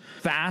holodecks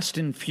Fast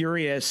and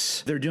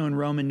Furious. They're doing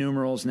Roman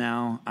numerals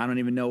now. I don't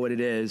even know what it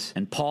is.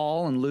 And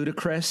Paul and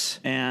Ludacris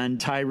and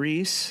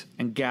Tyrese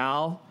and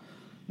Gal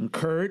and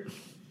Kurt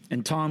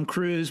and Tom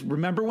Cruise.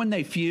 Remember when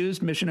they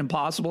fused Mission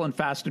Impossible and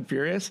Fast and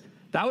Furious?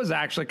 That was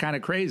actually kind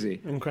of crazy.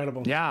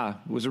 Incredible. Yeah,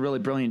 it was a really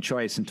brilliant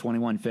choice in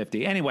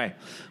 2150. Anyway,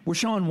 we're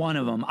showing one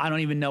of them. I don't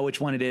even know which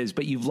one it is,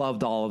 but you've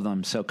loved all of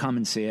them, so come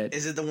and see it.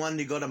 Is it the one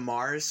to go to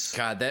Mars?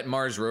 God, that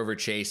Mars rover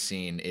chase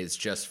scene is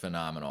just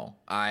phenomenal.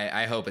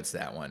 I hope it's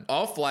that one.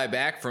 I'll fly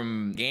back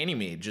from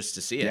Ganymede just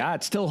to see it. Yeah,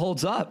 it still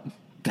holds up.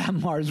 That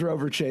Mars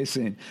rover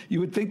chasing. You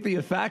would think the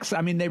effects,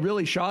 they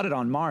really shot it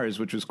on Mars,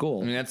 which was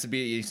cool. That's the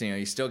beauty,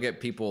 you still get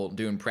people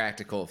doing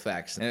practical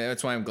effects. And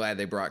that's why I'm glad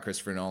they brought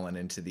Christopher Nolan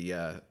into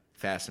the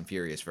Fast and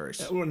Furious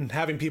verse. When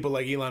having people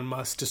like Elon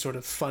Musk to sort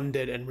of fund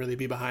it and really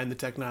be behind the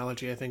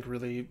technology, I think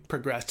really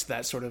progressed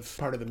that sort of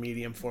part of the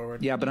medium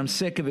forward. Yeah, but I'm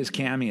sick of his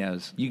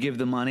cameos. You give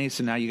the money,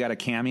 so now you got a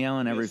cameo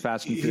in every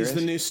Fast and Furious? He's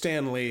the new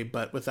Stan Lee,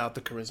 but without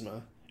the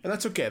charisma. And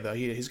that's okay, though.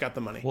 He's got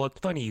the money. Well, it's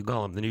funny you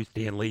call him the new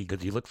Stan Lee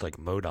because he looks like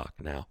MODOK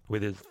now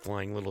with his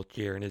flying little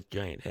chair and his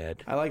giant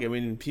head. I like it.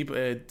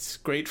 It's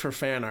great for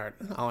fan art.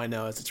 All I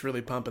know is it's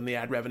really pumping the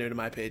ad revenue to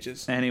my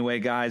pages. Anyway,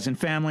 guys, in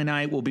family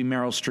night will be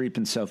Meryl Streep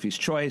and Sophie's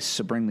Choice,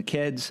 so bring the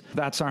kids.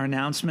 That's our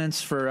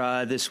announcements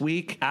for this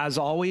week. As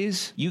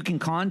always, you can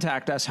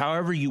contact us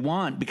however you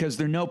want because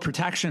there are no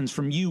protections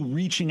from you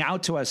reaching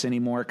out to us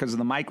anymore because of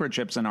the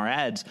microchips in our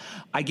heads.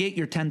 I get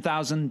your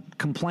 10,000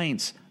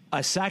 complaints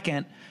a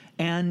second.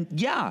 And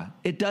yeah,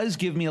 it does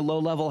give me a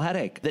low-level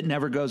headache that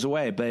never goes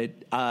away. But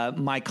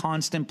my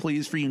constant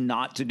pleas for you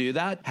not to do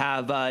that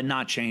have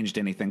not changed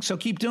anything. So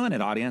keep doing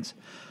it, audience.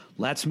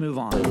 Let's move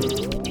on.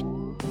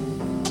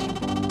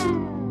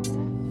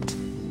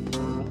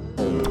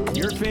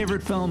 Your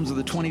favorite films of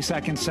the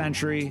 22nd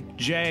century.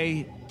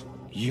 Jay,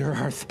 you're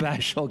our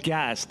special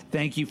guest.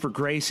 Thank you for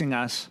gracing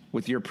us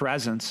with your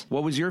presence.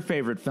 What was your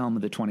favorite film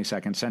of the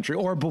 22nd century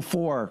or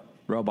before,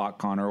 Robot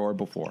Connor, or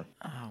before?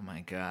 Oh, my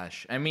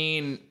gosh.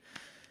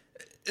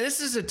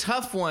 This is a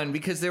tough one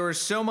because there was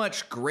so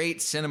much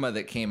great cinema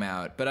that came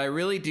out, but I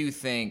really do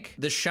think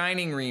the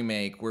Shining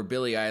remake where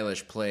Billie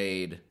Eilish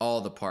played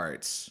all the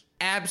parts,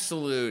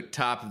 absolute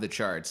top of the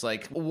charts.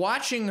 Like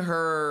watching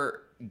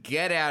her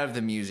get out of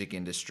the music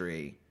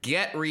industry,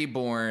 get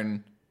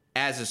reborn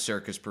as a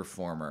circus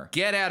performer,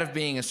 get out of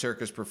being a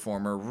circus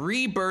performer,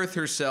 rebirth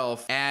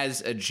herself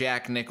as a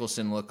Jack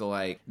Nicholson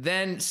lookalike,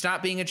 then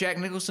stop being a Jack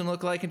Nicholson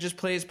lookalike and just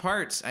play his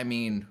parts.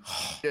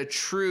 A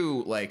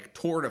true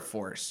tour de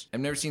force.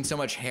 I've never seen so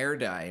much hair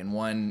dye in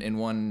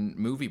one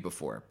movie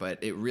before,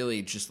 but it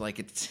really just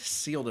it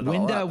sealed it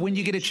all up. When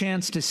you get a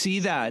chance to see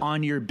that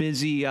on your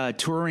busy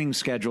touring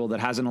schedule that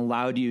hasn't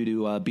allowed you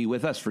to be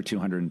with us for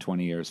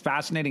 220 years.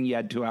 Fascinating you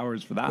had 2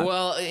 hours for that.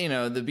 Well,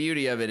 the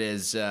beauty of it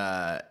is,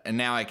 and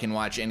now I can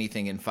watch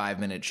anything in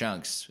 5-minute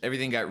chunks.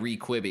 Everything got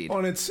re-quibbied. Oh,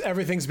 and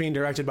everything's being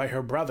directed by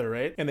her brother,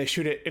 right? And they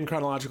shoot it in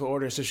chronological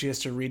order, so she has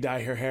to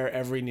re-dye her hair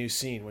every new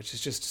scene, which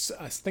is just,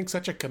 I think,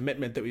 such a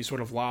commitment that we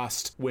sort of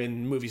lost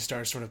when movie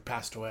stars sort of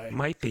passed away.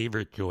 My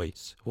favorite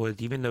choice was,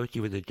 even though she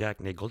was a Jack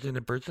Nicholson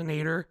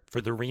impersonator,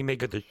 for the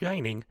remake of The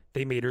Shining,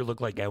 they made her look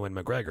like Ewan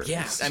McGregor.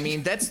 Yes, I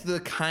mean, that's the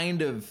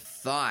kind of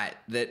thought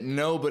that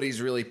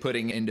nobody's really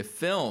putting into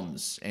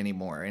films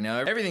anymore. You know,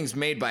 everything's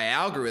made by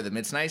algorithm.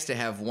 It's nice to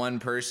have one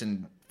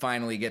person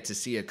finally get to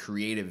see a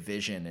creative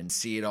vision and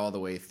see it all the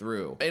way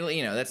through.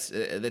 You know, that's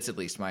at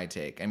least my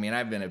take. I mean,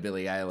 I've been a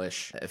Billie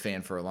Eilish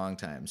fan for a long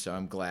time, so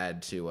I'm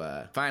glad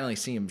to finally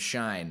see him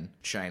shining.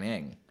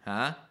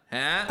 Huh?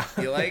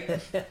 You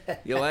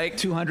like?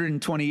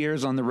 220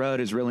 years on the road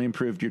has really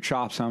improved your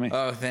chops, homie.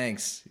 Oh,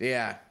 thanks.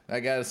 Yeah.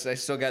 I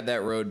still got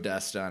that road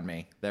dust on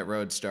me. That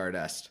road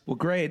stardust. Well,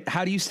 great.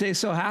 How do you stay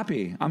so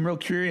happy? I'm real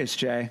curious,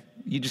 Jay.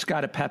 You just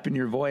got a pep in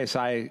your voice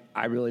I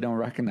really don't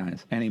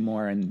recognize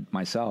anymore in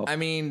myself. I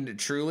mean,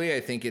 truly, I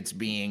think it's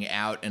being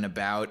out and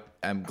about.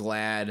 I'm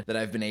glad that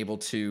I've been able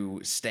to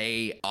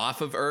stay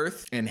off of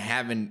Earth and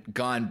haven't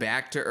gone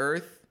back to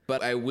Earth.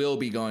 But I will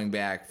be going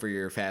back for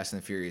your Fast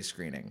and the Furious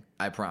screening.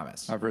 I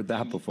promise. I've heard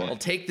that before. I'll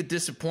take the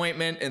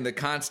disappointment and the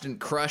constant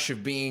crush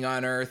of being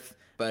on Earth,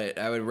 but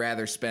I would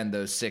rather spend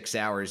those 6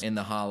 hours in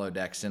the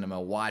holodeck cinema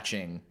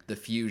watching the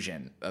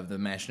fusion of the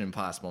Mission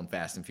Impossible and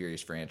Fast and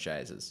Furious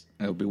franchises.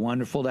 It would be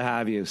wonderful to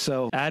have you.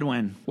 So,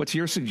 Edwin, what's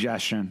your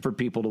suggestion for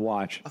people to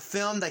watch? A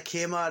film that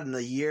came out in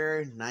the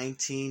year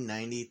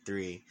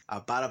 1993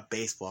 about a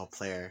baseball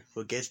player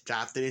who gets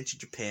drafted into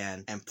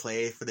Japan and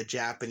plays for the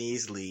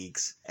Japanese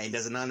leagues, and he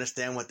doesn't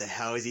understand what the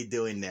hell is he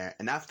doing there.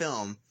 And that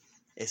film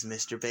is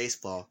Mr.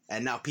 Baseball.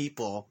 And now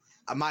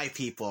my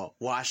people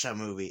watch that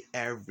movie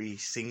every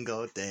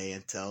single day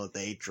until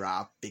they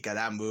drop, because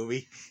that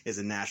movie is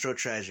a national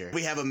treasure.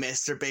 We have a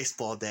Mr.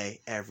 Baseball Day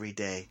every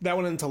day. That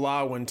went into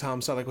law when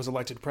Tom Selleck was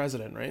elected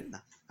president, right? No,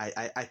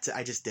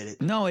 I just did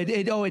it. No, it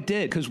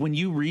did. Because when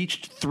you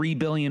reached 3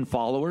 billion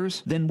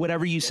followers, then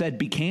whatever you said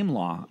became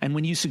law. And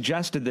when you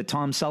suggested that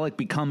Tom Selleck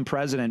become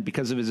president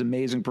because of his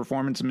amazing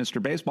performance in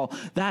Mr. Baseball,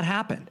 that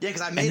happened. Yeah,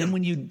 because I made him. And then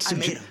when you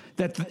suggest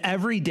that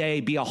every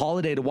day be a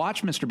holiday to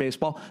watch Mr.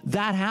 Baseball,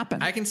 that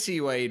happened. I can see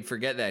why he'd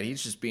forget that.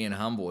 He's just being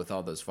humble with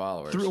all those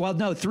followers.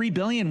 3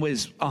 billion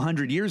was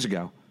 100 years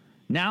ago.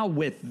 Now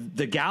with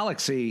the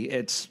galaxy,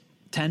 it's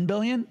 10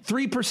 billion,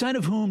 3%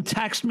 of whom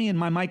text me in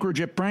my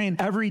microchip brain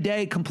every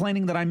day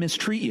complaining that I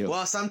mistreat you.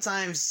 Well,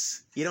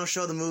 sometimes you don't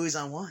show the movies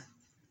I want.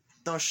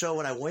 Don't show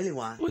what I really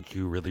want. What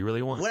you really,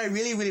 really want. What I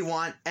really, really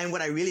want, and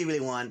what I really, really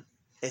want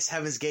is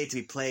Heaven's Gate to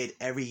be played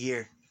every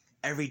year,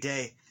 every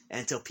day,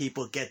 until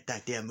people get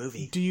that damn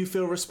movie. Do you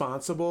feel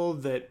responsible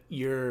that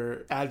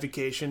your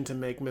advocation to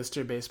make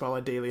Mr. Baseball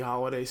a daily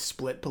holiday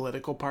split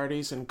political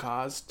parties and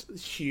caused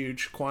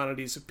huge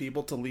quantities of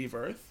people to leave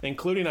Earth,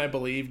 including, I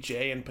believe,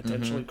 Jay and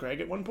potentially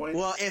Craig at one point?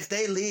 Well, if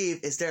they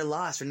leave, it's their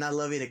loss for not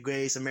loving the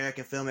greatest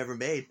American film ever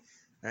made,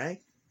 right?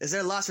 It's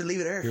their loss for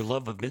leaving Earth. Your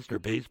love of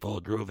Mr. Baseball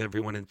drove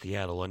everyone in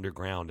Seattle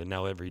underground, and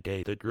now every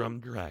day the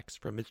drum tracks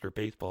from Mr.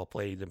 Baseball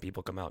plays and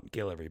people come out and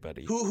kill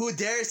everybody. Who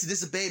dares to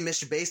disobey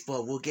Mr.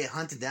 Baseball will get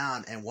hunted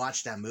down and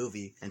watch that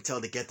movie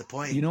until they get the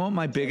point. You know what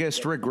my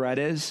biggest regret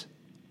is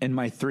in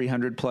my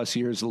 300 plus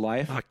years of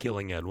life? Not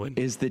killing Edwin.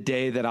 Is the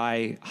day that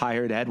I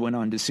hired Edwin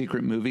onto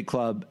Secret Movie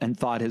Club and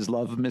thought his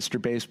love of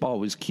Mr. Baseball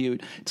was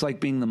cute. It's like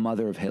being the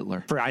mother of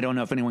Hitler. I don't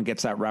know if anyone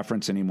gets that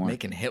reference anymore.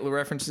 Making Hitler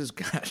references?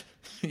 God.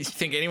 You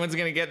think anyone's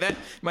going to get that?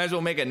 Might as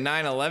well make a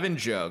 9/11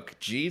 joke.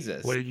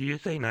 Jesus. What did you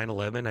say,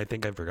 9/11? I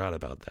think I forgot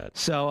about that.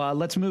 So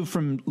let's move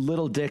from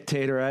little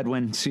dictator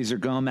Edwin Cesar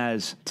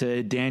Gomez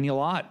to Daniel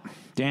Ott.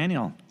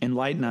 Daniel,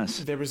 enlighten us.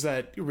 There was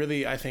that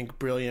really, I think,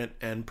 brilliant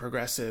and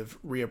progressive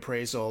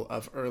reappraisal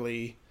of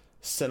early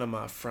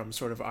cinema from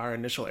sort of our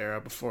initial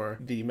era before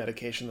the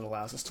medication that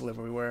allows us to live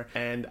where we were.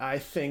 And I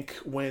think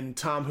when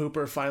Tom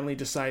Hooper finally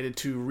decided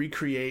to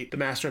recreate The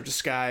Master of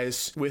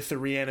Disguise with the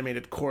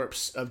reanimated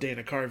corpse of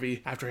Dana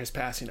Carvey after his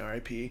passing,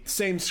 R.I.P.,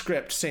 same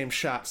script, same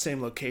shot,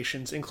 same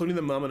locations, including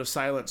the moment of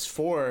silence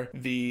for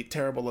the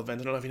terrible event.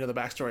 I don't know if you know the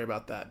backstory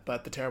about that,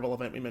 but the terrible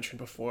event we mentioned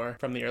before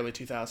from the early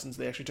 2000s,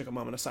 they actually took a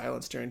moment of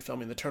silence during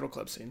filming the Turtle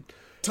Club scene.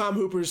 Tom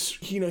Hooper's,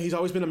 he's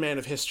always been a man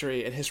of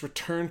history, and his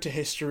return to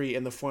history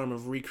in the form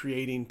of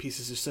recreating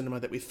pieces of cinema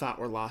that we thought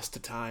were lost to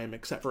time,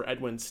 except for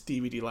Edwin's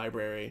DVD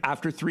library.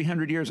 After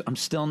 300 years, I'm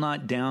still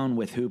not down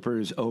with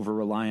Hooper's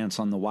over-reliance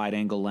on the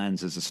wide-angle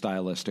lens as a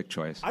stylistic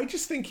choice. I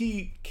just think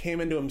he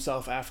came into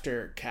himself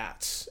after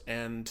Cats,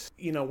 and,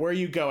 where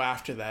you go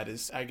after that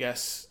is, I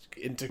guess,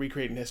 into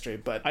recreating history.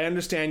 But I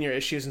understand your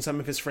issues and some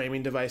of his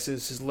framing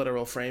devices, his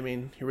literal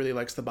framing. He really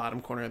likes the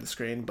bottom corner of the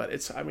screen. But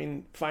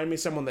find me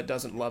someone that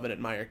doesn't love and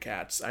admire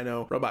Cats. I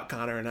know Robot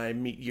Connor and I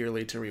meet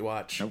yearly to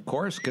rewatch. Of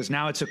course, because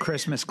now it's a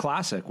Christmas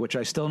classic, which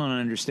I still don't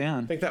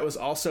understand. I think that was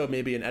also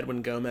maybe an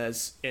Edwin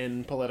Gomez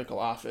in Political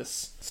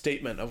Office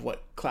statement of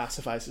what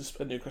classifies as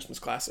a new Christmas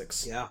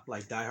classics. Yeah,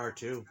 like Die Hard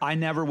 2. I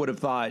never would have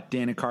thought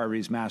Dana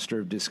Carvey's Master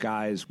of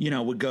Disguise,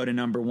 would go to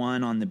number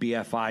 1 on the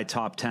BFI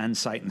top 10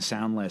 sight and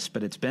sound list,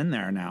 but it's been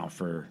there now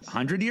for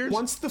 100 years.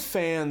 Once the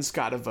fans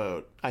got a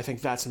vote, I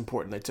think that's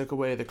important. They took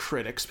away the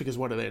critics, because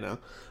what do they know?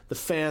 The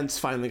fans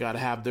finally got to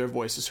have their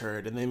voices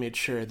heard, and they made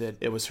sure that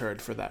it was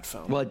heard for that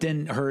film. Well, it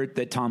didn't hurt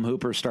that Tom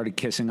Hooper started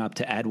kissing up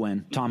to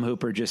Edwin. Tom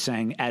Hooper just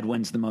saying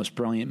Edwin's the most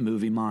brilliant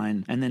movie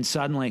mind. And then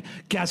suddenly,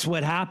 guess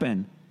what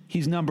happened?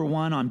 He's number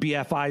 1 on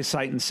BFI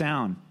sight and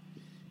sound.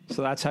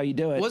 So that's how you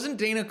do it. Wasn't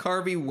Dana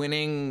Carvey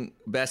winning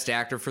Best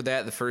Actor for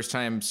that the first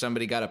time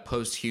somebody got a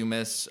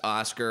posthumous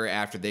Oscar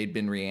after they'd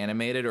been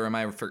reanimated, or am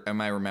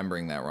I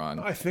remembering that wrong?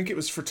 I think it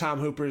was for Tom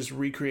Hooper's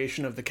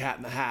recreation of The Cat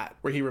in the Hat,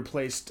 where he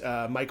replaced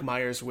Mike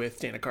Myers with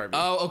Dana Carvey.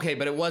 Oh, okay,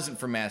 but it wasn't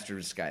for Master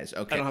of Disguise.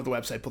 Okay. I don't have the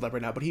website pulled up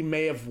right now, but he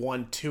may have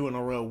won 2 in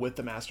a row with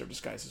the Master of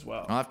Disguise as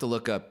well. I'll have to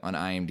look up on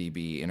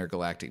IMDb,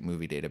 Intergalactic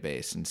Movie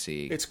Database, and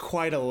see. It's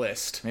quite a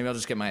list. Maybe I'll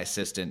just get my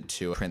assistant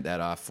to print that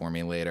off for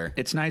me later.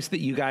 It's nice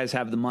that you guys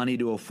have the money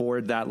to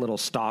afford that little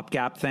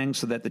stopgap thing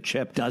so that the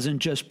chip doesn't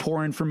just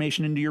pour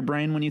information into your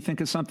brain when you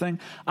think of something.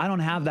 I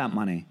don't have that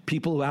money.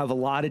 People who have a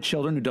lot of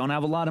children who don't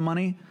have a lot of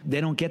money, they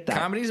don't get that.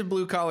 Comedy's a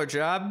blue collar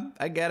job.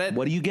 I get it.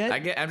 What do you get?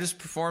 I'm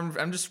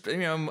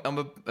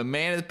a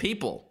man of the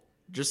people,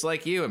 just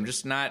like you. I'm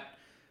just not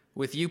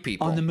with you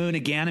people. On the moon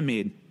of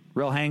Ganymede.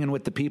 Real hanging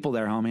with the people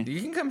there, homie.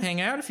 You can come hang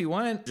out if you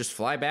want. Just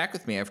fly back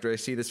with me after I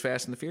see this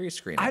Fast and the Furious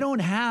screen. I don't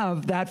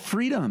have that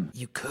freedom.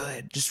 You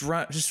could. Just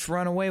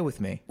run away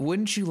with me.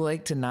 Wouldn't you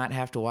like to not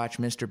have to watch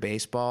Mr.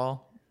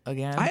 Baseball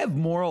again? I have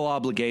moral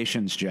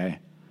obligations, Jay.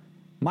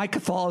 My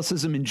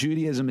Catholicism and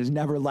Judaism has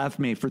never left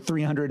me for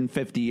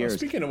 350 years. Well,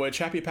 speaking of which,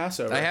 happy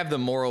Passover. I have the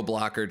moral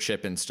blocker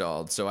chip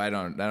installed, so I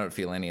don't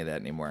feel any of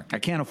that anymore. I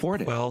can't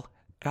afford it. Well,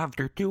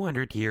 after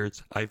 200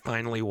 years, I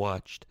finally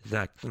watched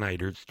Zack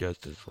Snyder's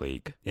Justice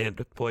League.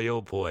 And boy, oh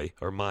boy,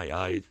 are my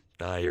eyes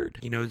tired.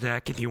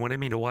 Zach, if you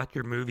wanted me to watch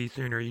your movie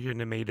sooner, you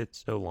shouldn't have made it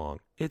so long.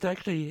 It's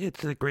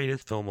the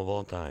greatest film of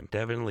all time.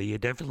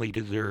 It definitely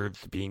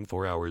deserves being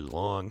 4 hours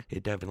long.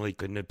 It definitely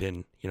couldn't have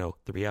been,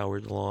 3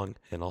 hours long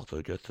and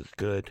also just as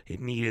good.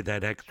 It needed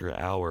that extra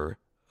hour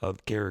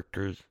of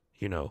characters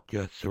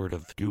just sort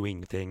of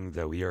doing things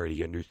that we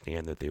already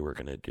understand that they were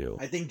going to do.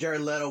 I think Jared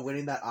Leto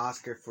winning that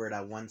Oscar for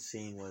that one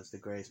scene was the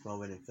greatest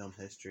moment in film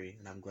history,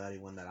 and I'm glad he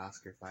won that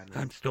Oscar finally.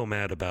 I'm still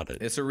mad about it.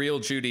 It's a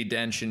real Judi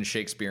Dench and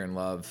Shakespeare in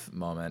Love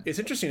moment. It's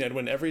interesting,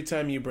 Edwin. Every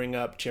time you bring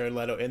up Jared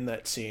Leto in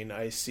that scene,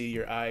 I see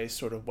your eyes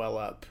sort of well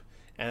up.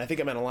 And I think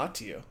it meant a lot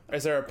to you.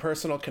 Is there a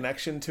personal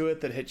connection to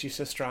it that hit you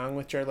so strong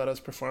with Jared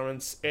Leto's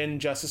performance in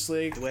Justice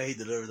League? The way he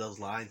delivered those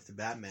lines to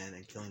Batman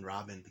and killing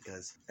Robin,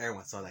 because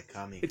everyone saw that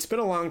coming. It's been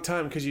a long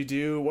time, because you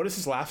do... What does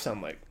his laugh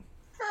sound like?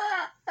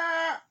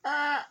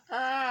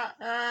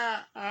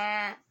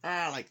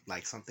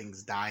 Like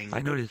something's dying.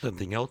 I noticed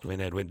something else when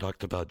Edwin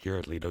talked about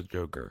Jared Leto's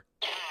Joker.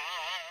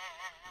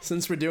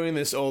 Since we're doing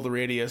this old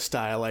radio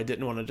style, I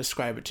didn't want to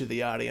describe it to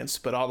the audience,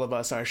 but all of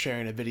us are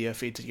sharing a video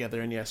feed together,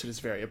 and yes, it is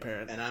very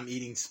apparent. And I'm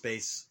eating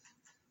space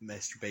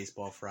Mr.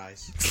 Baseball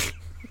fries.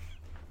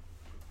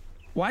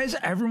 Why is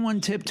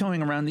everyone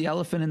tiptoeing around the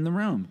elephant in the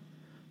room?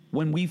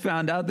 When we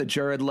found out that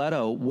Jared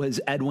Leto was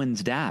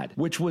Edwin's dad,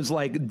 which was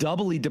like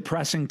doubly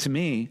depressing to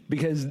me,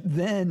 because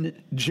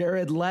then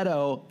Jared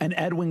Leto and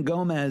Edwin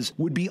Gomez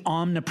would be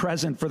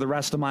omnipresent for the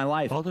rest of my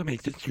life. Also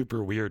makes it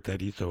super weird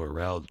that he's so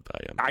aroused by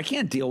him. I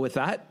can't deal with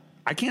that.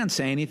 I can't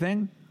say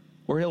anything,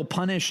 or he'll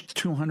punish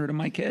 200 of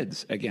my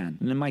kids again.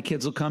 And then my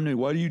kids will come to me,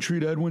 why do you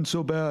treat Edwin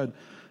so bad?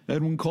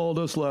 Edwin called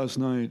us last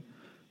night.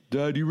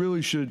 Dad, you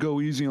really should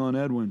go easy on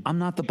Edwin. I'm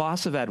not the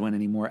boss of Edwin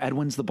anymore.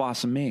 Edwin's the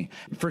boss of me.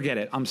 Forget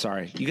it. I'm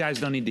sorry. You guys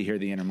don't need to hear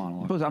the inner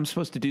monologue. I'm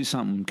supposed to do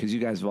something because you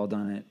guys have all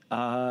done it.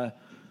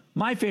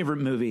 My favorite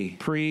movie,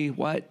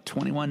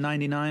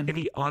 $21.99. I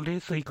mean,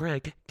 honestly,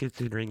 Craig,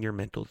 considering your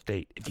mental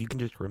state, if you can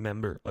just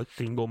remember a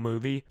single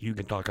movie, you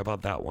can talk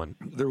about that one.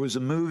 There was a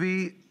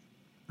movie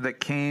that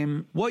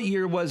came... What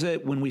year was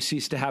it when we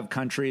ceased to have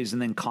countries and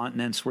then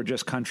continents were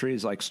just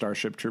countries, like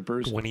Starship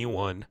Troopers?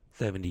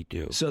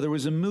 2172. So there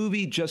was a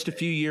movie just a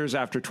few years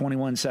after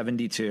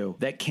 2172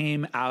 that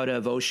came out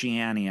of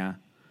Oceania.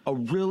 A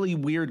really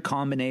weird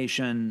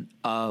combination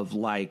of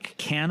like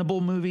cannibal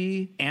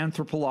movie,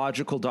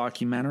 anthropological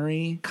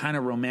documentary, kind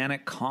of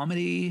romantic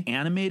comedy,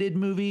 animated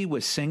movie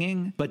with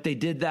singing. But they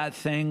did that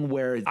thing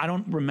where, I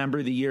don't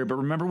remember the year, but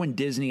remember when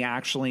Disney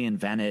actually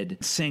invented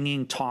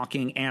singing,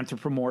 talking,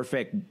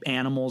 anthropomorphic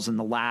animals in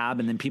the lab,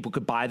 and then people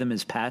could buy them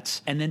as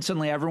pets. And then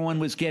suddenly everyone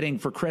was getting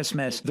for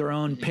Christmas their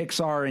own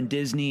Pixar and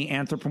Disney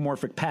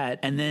anthropomorphic pet.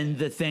 And then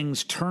the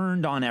things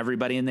turned on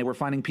everybody and they were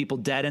finding people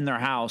dead in their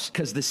house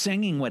because the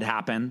singing would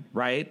happen. again,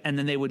 right? And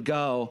then they would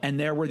go, and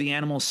there were the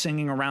animals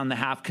singing around the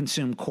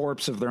half-consumed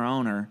corpse of their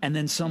owner. And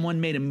then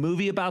someone made a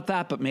movie about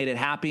that, but made it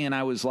happy, and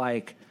I was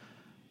like,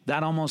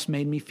 that almost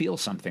made me feel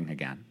something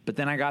again. But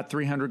then I got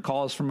 300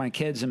 calls from my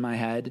kids in my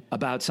head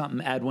about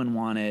something Edwin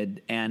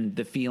wanted, and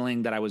the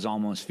feeling that I was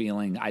almost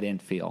feeling, I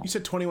didn't feel. You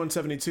said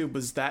 2172.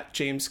 Was that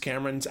James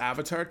Cameron's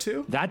Avatar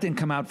 2? That didn't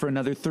come out for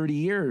another 30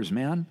 years,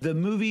 man. The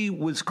movie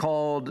was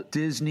called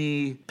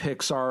Disney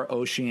Pixar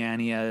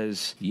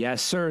Oceania's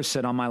Yes, Sir,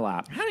 Sit on My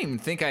Lap. I don't even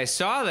think I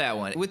saw that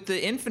one. With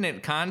the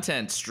infinite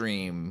content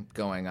stream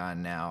going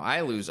on now,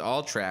 I lose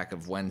all track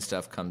of when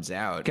stuff comes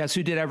out. Guess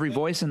who did every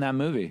voice in that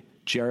movie?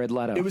 Jared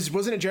Leto.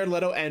 Wasn't it Jared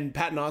Leto and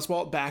Patton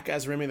Oswalt back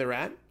as Remy the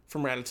Rat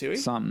from Ratatouille?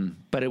 Something.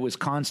 But it was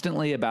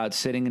constantly about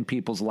sitting in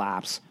people's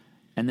laps.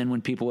 And then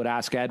when people would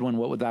ask Edwin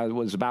what that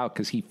was about,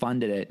 because he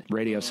funded it,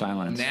 radio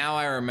silence. Now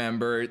I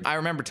remember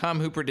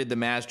Tom Hooper did The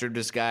Master of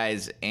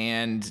Disguise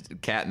and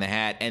Cat in the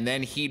Hat, and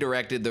then he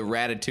directed the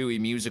Ratatouille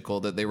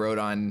musical that they wrote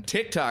on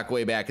TikTok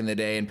way back in the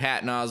day, and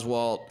Patton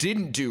Oswalt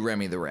didn't do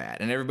Remy the Rat,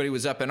 and everybody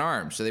was up in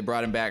arms, so they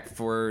brought him back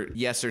for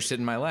Yes Sir, Sit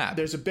in My Lap.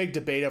 There's a big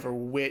debate over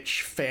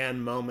which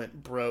fan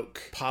moment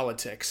broke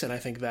politics, and I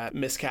think that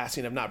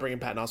miscasting of not bringing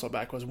Patton Oswalt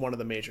back was one of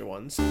the major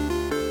ones.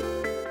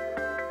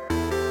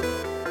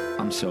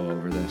 I'm so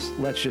over this.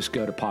 Let's just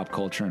go to pop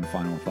culture and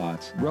final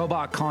thoughts.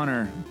 Robot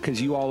Connor,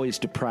 because you always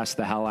depress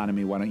the hell out of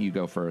me, why don't you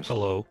go first?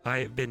 Hello. I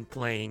have been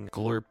playing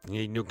Glorp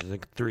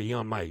 3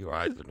 on my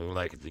Horizon,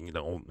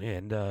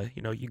 and,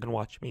 you can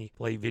watch me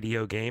play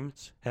video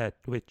games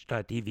at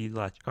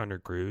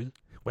twitch.tv/ConnorCruz.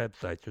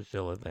 Websites are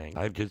still a thing.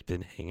 I've just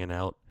been hanging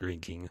out,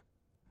 drinking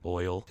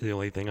oil. It's the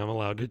only thing I'm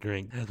allowed to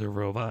drink as a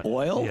robot.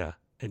 Oil? Yeah.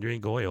 I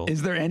drink oil.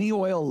 Is there any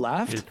oil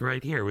left? It's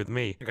right here with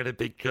me. I got a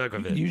big jug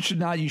of it. You should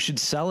not. You should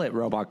sell it,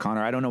 Robot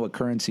Connor. I don't know what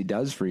currency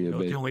does for you. No,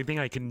 but it's the only thing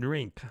I can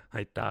drink.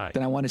 I die.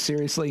 Then I want to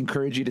seriously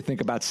encourage you to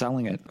think about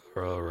selling it.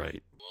 All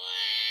right.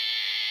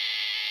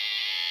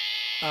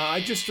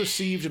 I just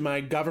received my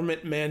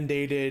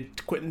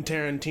government-mandated Quentin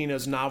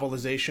Tarantino's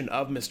novelization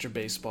of Mr.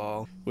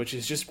 Baseball, which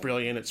is just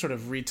brilliant. It sort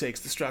of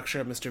retakes the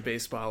structure of Mr.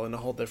 Baseball in a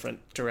whole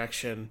different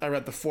direction. I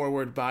read the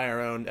foreword by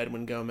our own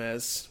Edwin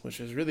Gomez, which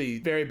is really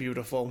very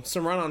beautiful.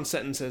 Some run-on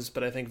sentences,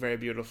 but I think very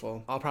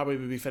beautiful. I'll probably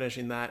be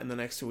finishing that in the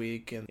next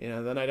week, and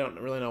then I don't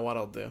really know what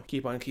I'll do.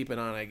 Keep on keeping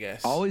on, I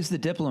guess. Always the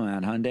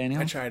diplomat, huh,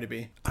 Daniel? I try to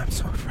be. I'm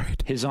so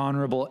afraid. His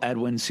Honorable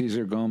Edwin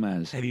Cesar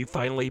Gomez. Have you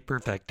finally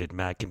perfected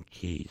mac and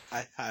cheese?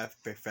 I have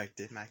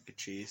perfected mac and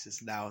cheese.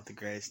 It's now the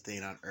greatest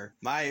thing on earth.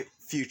 My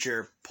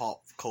future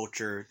pop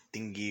culture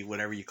thingy,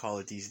 whatever you call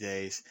it these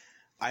days,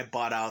 I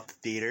bought out the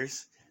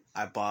theaters.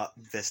 I bought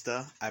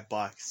Vista. I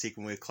bought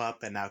Secret Movie Club,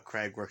 and now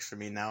Craig works for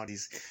me now.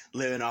 He's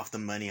living off the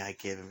money I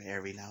give him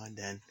every now and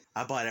then.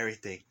 I bought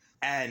everything.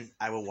 And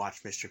I will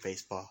watch Mr.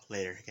 Baseball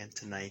later again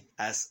tonight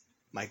as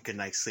my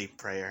goodnight sleep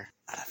prayer.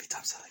 I love you,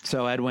 Tom Selleck.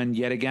 So Edwin,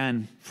 yet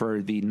again,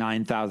 for the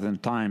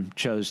 9,000th time,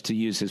 chose to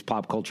use his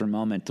pop culture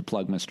moment to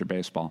plug Mr.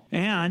 Baseball.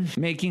 And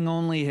making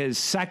only his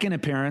second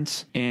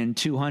appearance in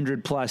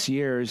 200 plus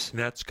years.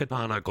 That's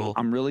canonical.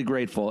 I'm really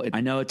grateful.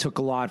 I know it took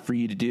a lot for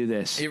you to do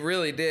this. It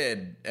really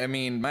did. I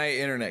mean, my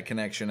internet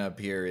connection up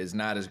here is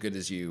not as good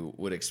as you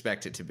would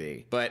expect it to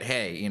be. But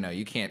hey,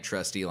 you can't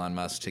trust Elon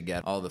Musk to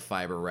get all the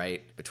fiber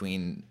right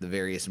between the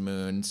various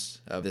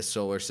moons of this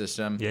solar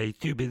system. Yeah, he's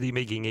too busy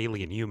making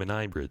alien human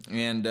hybrids.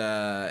 And,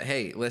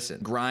 hey, listen,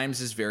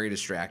 Grimes is very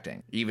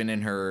distracting, even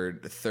in her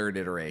third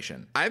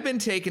iteration. I've been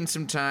taking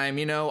some time,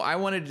 I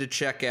wanted to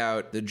check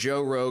out the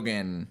Joe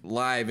Rogan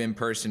live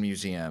in-person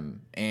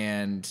museum.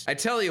 And I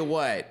tell you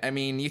what, I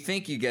mean, you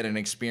think you get an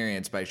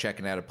experience by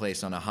checking out a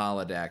place on a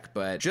holodeck,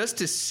 but just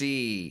to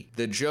see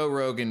the Joe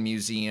Rogan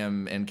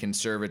Museum and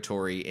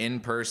Conservatory in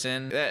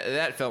person,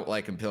 that felt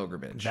like a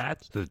pilgrimage.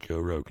 That's the Joe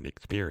Rogan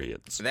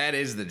experience. That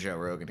is the Joe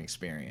Rogan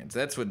experience.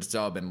 That's what it's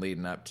all been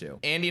leading up to.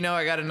 And,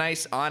 I got a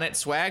nice On It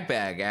swag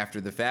bag after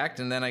the fact,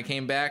 and then I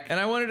came back and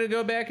I wanted to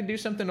go back and do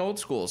something old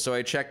school, so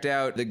I checked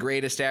out The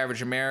Greatest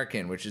Average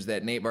American, which is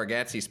that Nate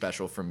Bargatze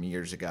special from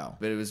years ago.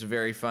 But it was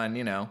very fun,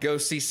 go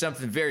see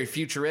something very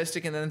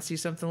futuristic and then see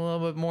something a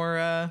little bit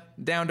more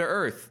down to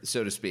earth,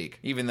 so to speak,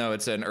 even though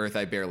it's an earth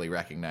I barely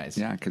recognize.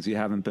 Yeah, because you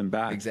haven't been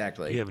back.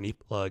 Exactly. Do you have any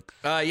plugs?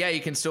 Yeah,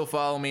 you can still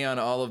follow me on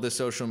all of the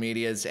social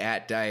medias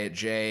at Diet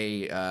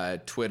J,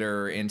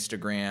 Twitter,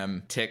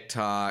 Instagram,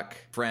 TikTok,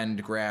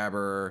 Friend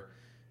Grabber,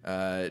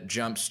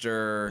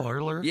 Jumpster,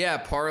 Parler? Yeah,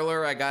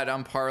 Parler. I got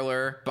on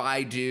Parler,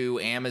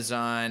 Baidu,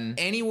 Amazon,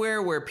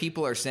 anywhere where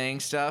people are saying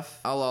stuff,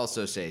 I'll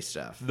also say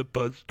stuff. The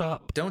Buzz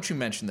Stop. Don't you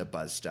mention the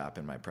Buzz Stop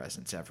in my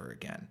presence ever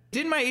again.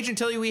 Didn't my agent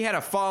tell you we had a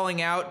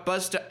falling out?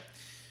 Buzz Stop.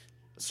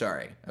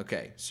 Sorry.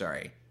 Okay,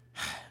 sorry.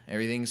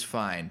 Everything's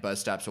fine. Buzz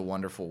Stop's a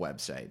wonderful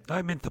website.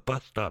 I meant the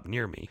bus stop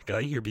near me.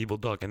 I hear people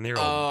talking there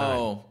all the time.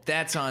 Oh,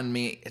 that's on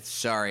me.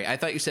 Sorry. I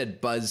thought you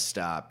said Buzz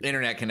Stop.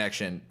 Internet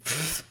connection.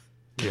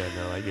 Yeah,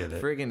 no, I get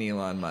it. Friggin'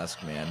 Elon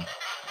Musk, man.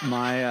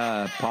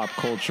 My pop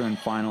culture and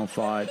final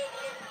thought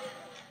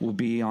will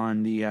be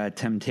on the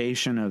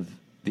temptation of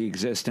the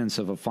existence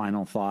of a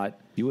final thought.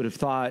 You would have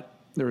thought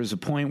there was a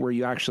point where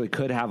you actually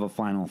could have a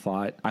final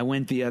thought. I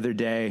went the other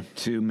day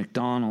to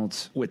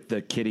McDonald's with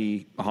the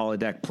kiddie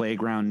holodeck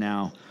playground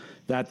now.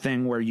 That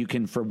thing where you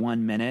can, for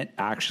 1 minute,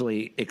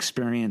 actually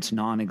experience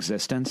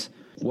non-existence,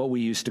 what we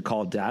used to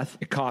call death.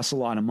 It costs a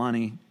lot of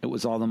money. It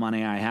was all the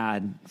money I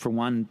had. For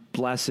 1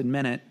 blessed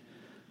minute,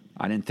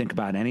 I didn't think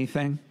about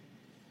anything.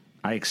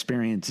 I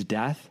experienced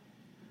death,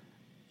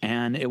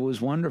 and it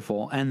was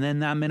wonderful. And then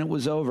that minute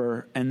was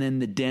over, and then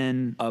the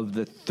din of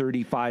the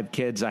 35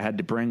 kids I had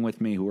to bring with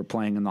me who were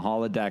playing in the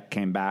holodeck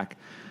came back,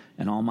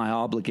 and all my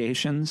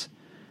obligations,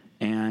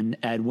 and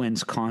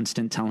Edwin's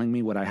constant telling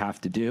me what I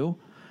have to do,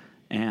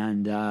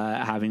 and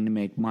having to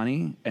make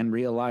money, and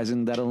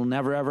realizing that it'll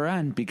never, ever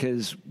end,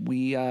 because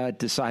we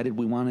decided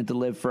we wanted to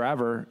live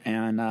forever,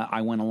 and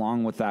I went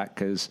along with that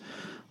because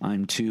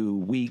I'm too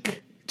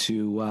weak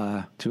to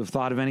have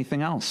thought of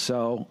anything else.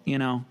 So,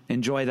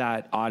 enjoy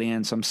that,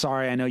 audience. I'm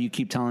sorry, I know you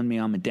keep telling me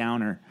I'm a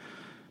downer,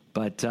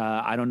 but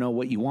I don't know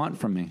what you want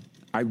from me.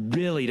 I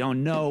really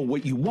don't know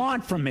what you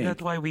want from me.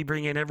 That's why we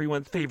bring in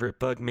everyone's favorite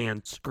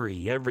Bugman,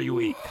 Scree, every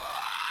week.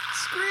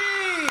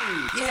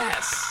 Scree!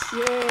 Yes!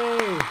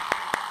 Yay!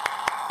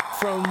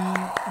 From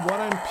what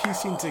I'm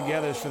piecing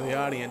together for the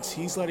audience,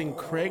 he's letting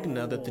Craig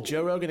know that the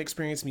Joe Rogan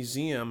Experience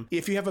Museum,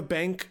 if you have a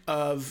Bank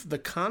of the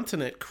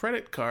Continent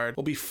credit card,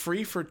 will be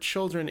free for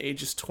children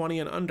ages 20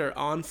 and under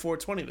on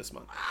 4/20 this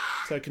month.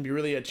 So it can be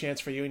really a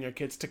chance for you and your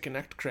kids to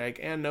connect, Craig,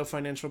 and no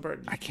financial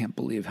burden. I can't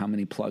believe how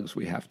many plugs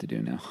we have to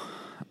do now.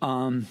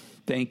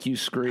 Thank you,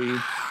 Scree.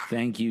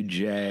 Thank you,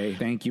 Jay.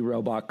 Thank you,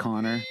 Robot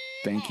Connor.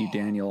 Thank you,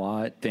 Daniel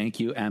Ott.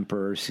 Thank you,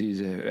 Emperor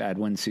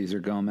Edwin Cesar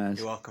Gomez.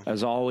 You're welcome.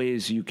 As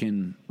always, you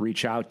can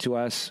reach out to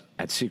us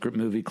at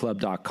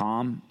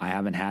secretmovieclub.com. I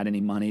haven't had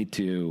any money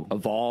to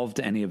evolve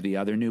to any of the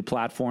other new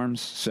platforms,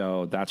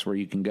 so that's where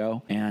you can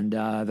go. And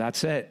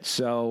that's it.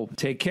 So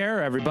take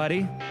care,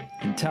 everybody.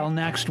 Until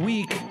next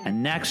week,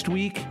 and next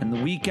week, and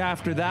the week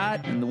after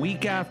that, and the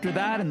week after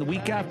that, and the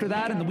week after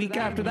that, and the week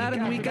after that,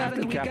 and the week after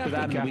that,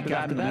 and the week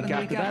after that, and the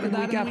week after that, and the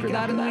week after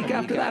that, and the week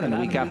after that, and the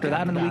week after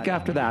that, and the week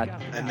after that.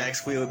 And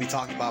next week we'll be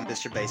talking about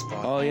Mr.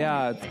 Baseball. Oh,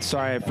 yeah.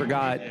 Sorry, I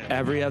forgot.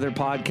 Every other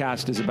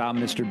podcast is about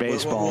Mr.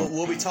 Baseball.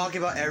 We'll be talking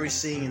about every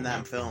scene in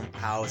that film,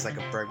 how it's like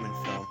a Bergman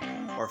film,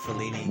 or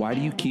Fellini. Why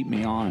do you keep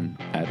me on,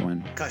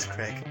 Edwin? Because,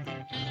 Craig,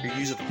 you're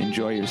usable.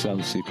 Enjoy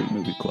yourselves, Secret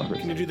Movie Clubbers.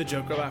 Can you do the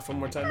Joker laugh one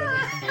more time, Edwin?